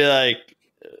aren't going to be like,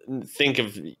 think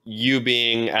of you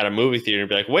being at a movie theater and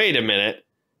be like, wait a minute,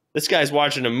 this guy's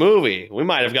watching a movie. We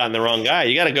might have gotten the wrong guy.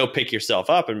 You got to go pick yourself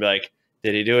up and be like,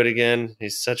 did he do it again?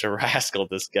 He's such a rascal,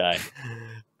 this guy.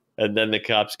 And then the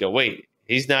cops go, wait,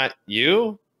 he's not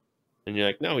you? And you're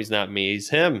like, no, he's not me. He's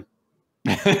him.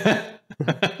 And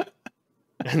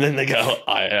then they go,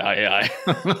 aye.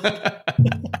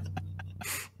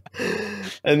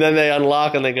 And then they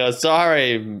unlock and they go,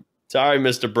 sorry,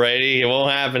 Mr. Brady. It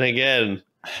won't happen again.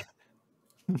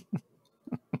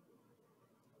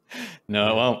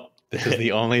 No, it won't. This is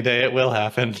the only day it will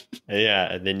happen.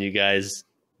 Yeah. And then you guys,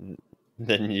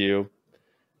 you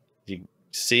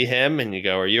see him and you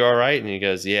go, are you all right? And he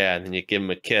goes, yeah. And then you give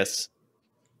him a kiss.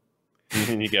 And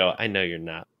then you go, I know you're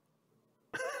not.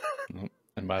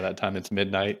 And by that time it's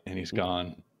midnight and he's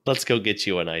gone. Let's go get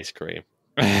you an ice cream.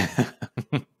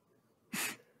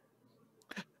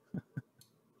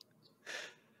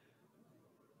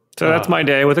 So that's my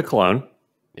day with a clone.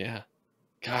 Yeah.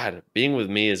 God, being with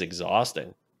me is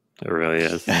exhausting. It really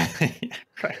is.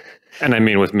 Right. And I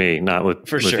mean with me, not with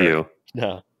sure. You.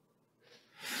 No.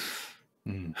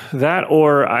 That,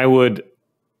 or I would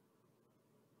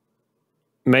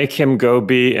make him go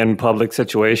be in public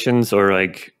situations, or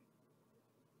like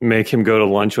make him go to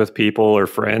lunch with people or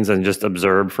friends and just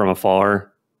observe from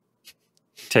afar,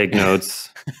 take notes.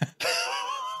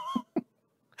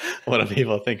 What do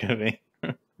people think of me?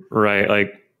 Right.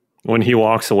 Like when he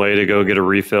walks away to go get a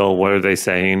refill, what are they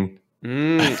saying?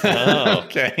 Oh.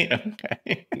 Okay.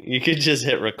 You could just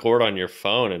hit record on your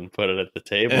phone and put it at the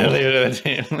table. Yeah, leave it at the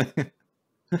table.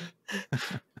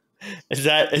 Is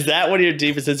that one of your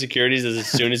deepest insecurities? Is as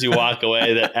soon as you walk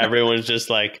away that everyone's just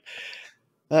like,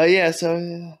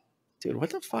 dude,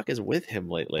 what the fuck is with him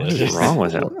lately? What is wrong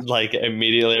with him? Like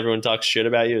immediately everyone talks shit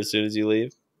about you as soon as you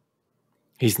leave.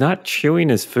 He's not chewing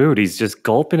his food. He's just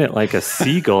gulping it like a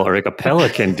seagull or like a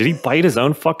pelican. Did he bite his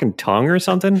own fucking tongue or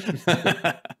something?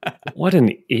 What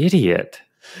an idiot.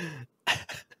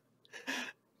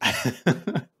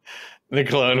 The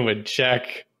clone would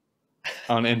check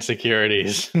on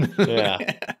insecurities. Yeah.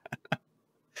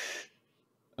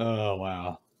 Oh,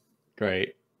 wow.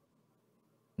 Great.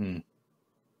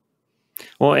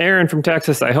 Well, Aaron from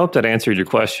Texas, I hope that answered your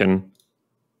question.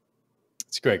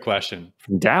 It's a great question.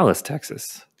 From Dallas,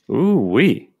 Texas. Ooh,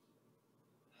 wee.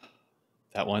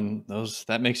 That one,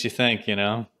 that makes you think,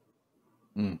 Yeah.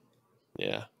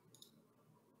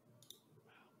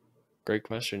 Great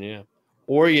question, yeah.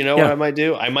 Or what I might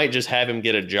do? I might just have him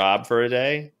get a job for a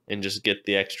day and just get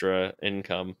the extra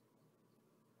income.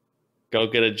 Go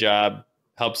get a job,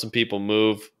 help some people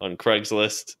move on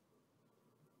Craigslist,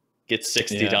 get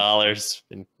 $60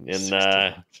 and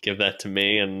give that to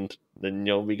me, and then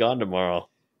you'll be gone tomorrow.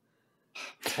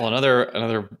 Well,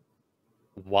 another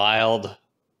wild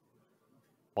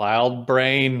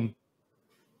brain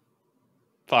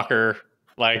fucker.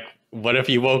 Like, what if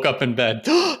you woke up in bed,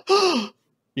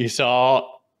 you saw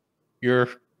your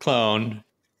clone,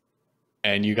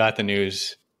 and you got the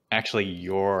news, actually,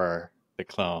 you're the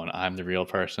clone. I'm the real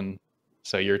person.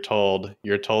 So you're told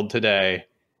today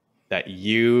that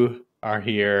you are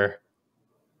here.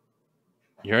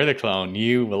 You're the clone.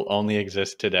 You will only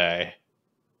exist today.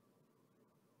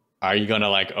 Are you going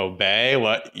to obey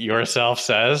what yourself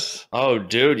says? Oh,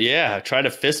 dude, yeah. Try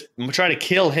to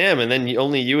kill him, and then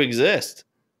only you exist.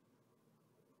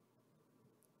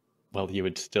 Well, you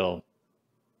would still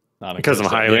not because of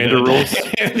Highlander rules.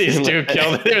 These two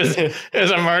killed. It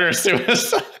was a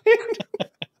murder-suicide.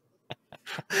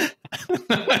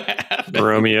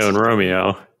 Romeo and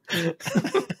Romeo.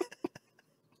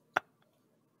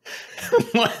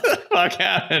 What the fuck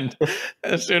happened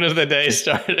as soon as the day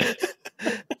started?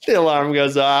 The alarm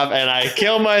goes off, and I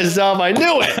kill myself. I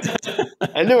knew it.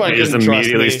 I knew I just couldn't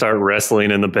immediately trust me. start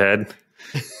wrestling in the bed.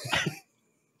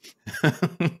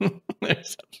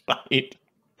 There's a fight.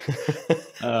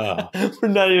 Oh. We're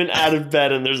not even out of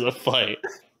bed, and there's a fight.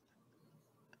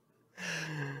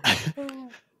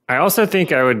 I also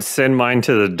think I would send mine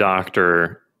to the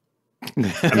doctor I'd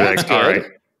be like, all right,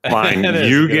 fine.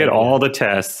 You get all the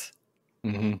tests.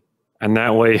 Mm-hmm. And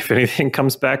that way, if anything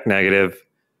comes back negative,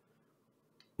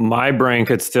 my brain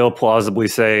could still plausibly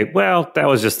say, well, that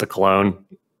was just a clone.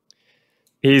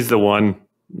 He's the one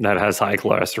that has high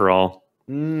cholesterol.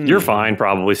 You're fine,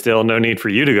 probably still. No need for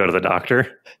you to go to the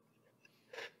doctor.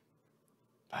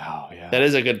 Oh, yeah. That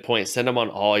is a good point. Send them on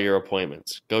all your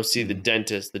appointments. Go see the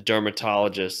dentist, the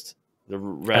dermatologist, the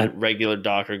regular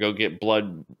doctor. Go get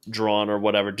blood drawn or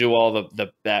whatever. Do all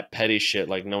that petty shit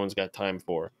like no one's got time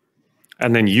for.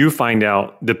 And then you find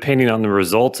out, depending on the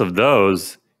results of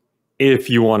those, if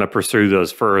you want to pursue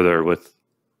those further with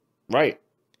the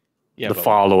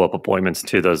follow-up appointments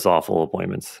to those awful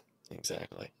appointments.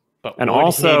 Exactly. But and would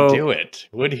also, he do it?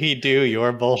 Would he do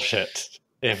your bullshit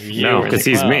if you? No, because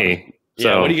he's me. So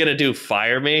yeah, what are you gonna do?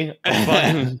 Fire me?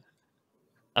 I'm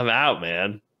out,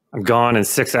 man. I'm gone in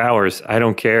 6 hours. I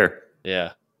don't care.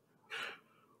 Yeah.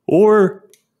 Or,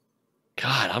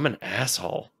 God, I'm an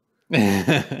asshole.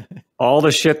 all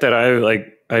the shit that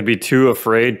I'd be too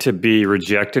afraid to be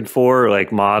rejected for,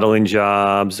 like modeling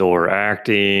jobs or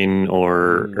acting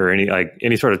or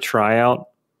any sort of tryout.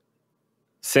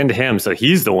 Send him, so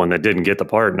he's the one that didn't get the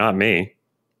part, not me.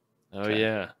 Oh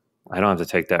yeah. I don't have to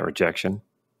take that rejection.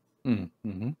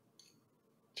 Mm-hmm.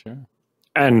 Sure.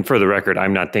 And for the record,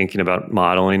 I'm not thinking about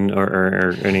modeling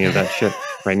or any of that shit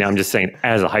right now. I'm just saying,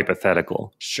 as a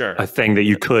hypothetical, sure, a thing that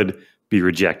you could be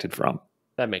rejected from.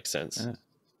 That makes sense. Yeah.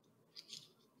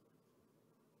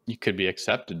 You could be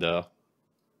accepted though.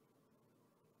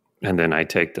 And then I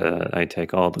take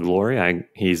all the glory.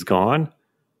 He's gone,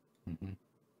 and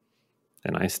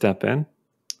I step in.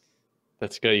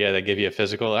 That's good. Yeah, they give you a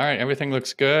physical. All right, everything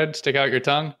looks good. Stick out your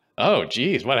tongue. Oh,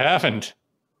 geez, what happened?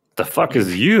 The fuck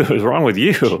is wrong with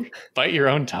you? Bite your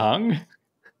own tongue?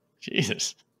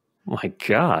 Jesus. My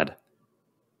God.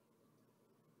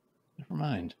 Never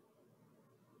mind.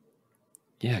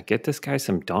 Yeah, get this guy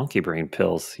some donkey brain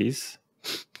pills. He's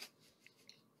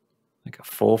like a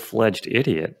full-fledged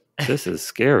idiot. This is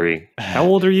scary. How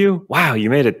old are you? Wow, you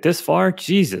made it this far?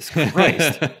 Jesus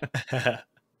Christ.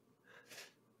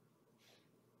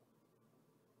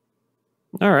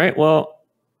 All right, well,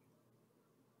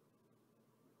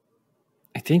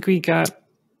 I think we got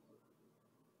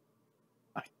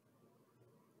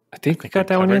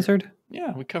that one answered.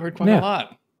 Yeah, we covered quite a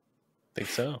lot. I think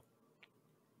so.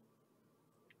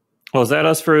 Well, is that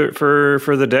us for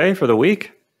the day, for the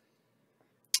week?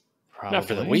 Probably. Not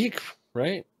for the week,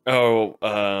 right? Oh,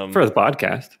 for the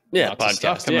podcast. Yeah, lots of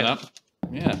stuff coming up.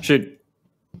 Yeah. Do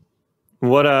we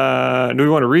want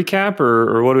to recap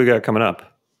or what do we got coming up?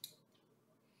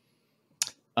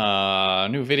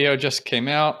 New video just came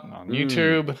out on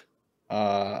YouTube.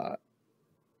 And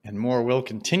more will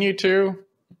continue to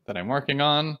that I'm working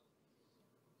on.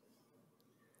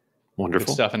 Wonderful.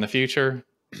 Good stuff in the future.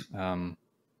 And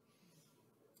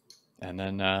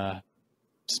then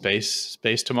space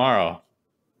tomorrow.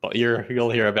 Well,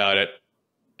 you'll hear about it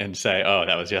and say, "Oh,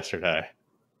 that was yesterday."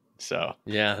 So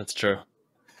yeah, that's true.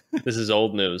 This is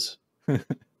old news.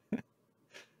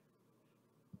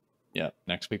 Yeah,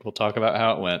 next week we'll talk about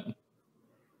how it went.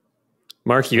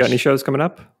 Mark, you got any shows coming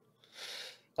up?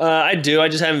 I do. I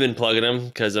just haven't been plugging them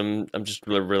because I'm just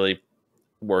really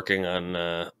working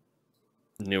on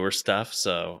newer stuff.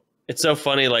 So it's so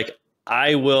funny. Like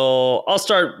I'll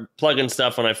start plugging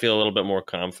stuff when I feel a little bit more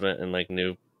confident in like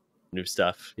new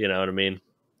stuff. You know what I mean?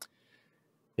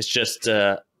 It's just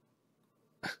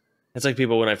it's like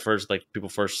people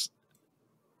first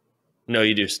know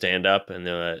you do stand up and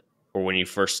they're or when you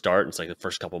first start, it's like the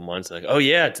first couple months, like, oh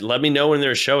yeah, let me know when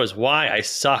their show is. Why? I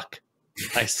suck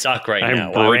right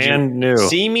now. I'm brand new.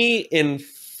 See me in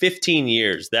 15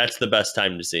 years. That's the best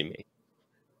time to see me.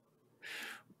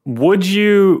 Would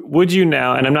you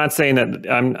now? And I'm not saying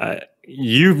that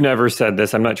you've never said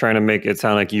this. I'm not trying to make it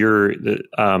sound like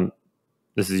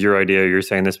this is your idea. You're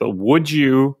saying this, but would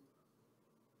you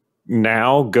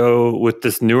now go with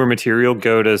this newer material?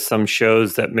 Go to some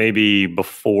shows that maybe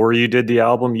before you did the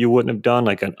album you wouldn't have done,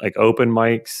 like open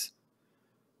mics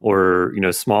or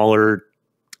smaller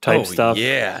type stuff.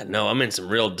 Yeah, no, I'm in some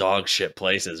real dog shit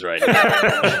places right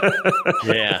now.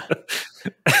 Yeah.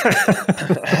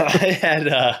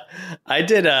 I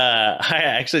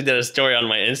actually did a story on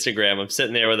my Instagram. I'm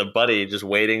sitting there with a buddy just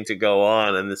waiting to go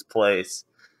on in this place.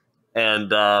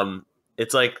 And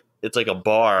it's like a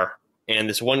bar, and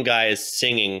this one guy is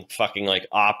singing fucking like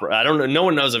opera. I don't know. No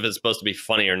one knows if it's supposed to be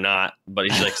funny or not, but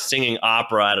he's like singing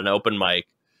opera at an open mic,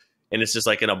 and it's just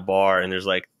like in a bar, and there's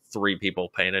like 3 people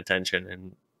paying attention,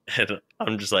 and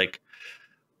I'm just like,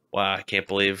 wow, I can't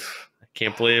believe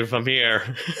I'm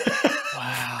here.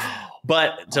 Wow.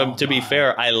 But to be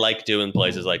fair, I like doing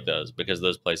places like those because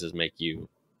those places make you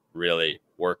really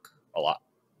work a lot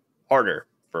harder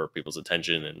for people's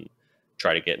attention and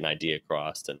try to get an idea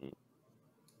across. And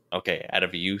okay, out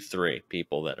of you 3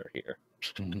 people that are here,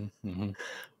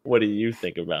 what do you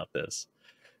think about this?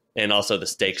 And also the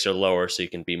stakes are lower, so you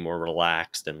can be more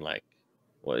relaxed and like,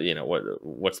 well, you know,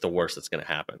 what's the worst that's going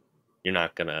to happen? You're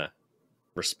not going to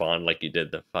respond like you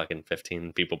did the fucking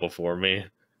 15 people before me.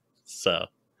 So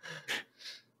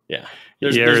yeah.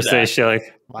 You ever say shit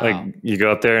like you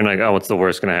go up there and like, oh, what's the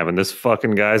worst going to happen? This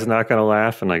fucking guy's not going to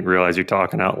laugh, and like realize you're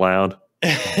talking out loud.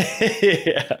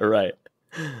 Yeah, right.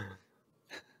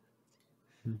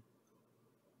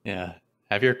 Yeah.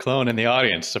 Have your clone in the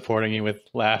audience supporting you with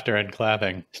laughter and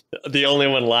clapping. The only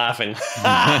one laughing.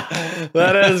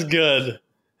 That is good.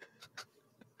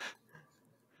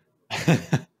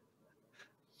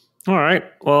 All right.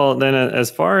 Well, then as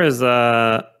far as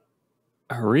a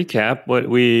recap, what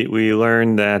we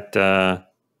learned that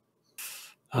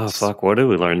what did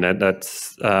we learn?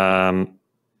 That's 5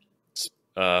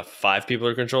 people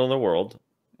are controlling the world.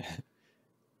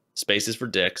 Space is for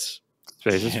dicks.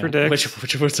 Spaces for dicks.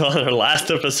 Which was on our last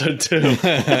episode too.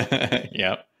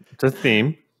 Yep. It's a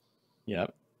theme.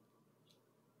 Yep.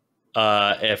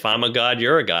 If I'm a god,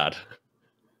 you're a god.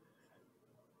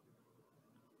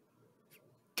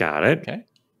 Got it. Okay.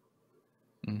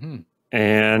 Mm-hmm.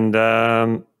 And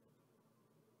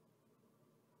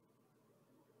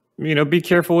you know, be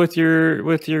careful with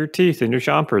your teeth and your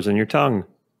chompers and your tongue.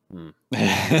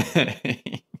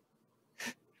 Right.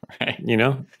 You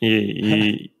know,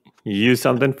 you use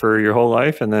something for your whole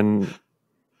life, and then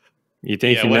you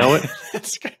think know it.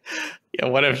 Yeah.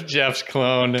 What if Jeff's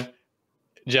clone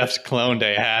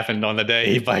day happened on the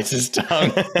day he bites his tongue?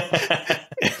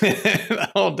 The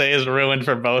whole day is ruined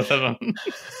for both of them.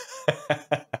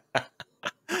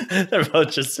 They're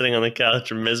both just sitting on the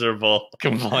couch, miserable,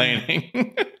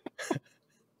 complaining.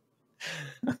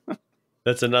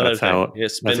 That's another thing. You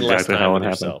spend less time with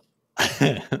yourself.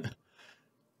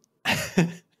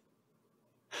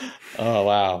 Oh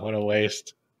wow, what a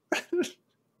waste.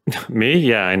 Me?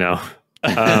 Yeah, I know.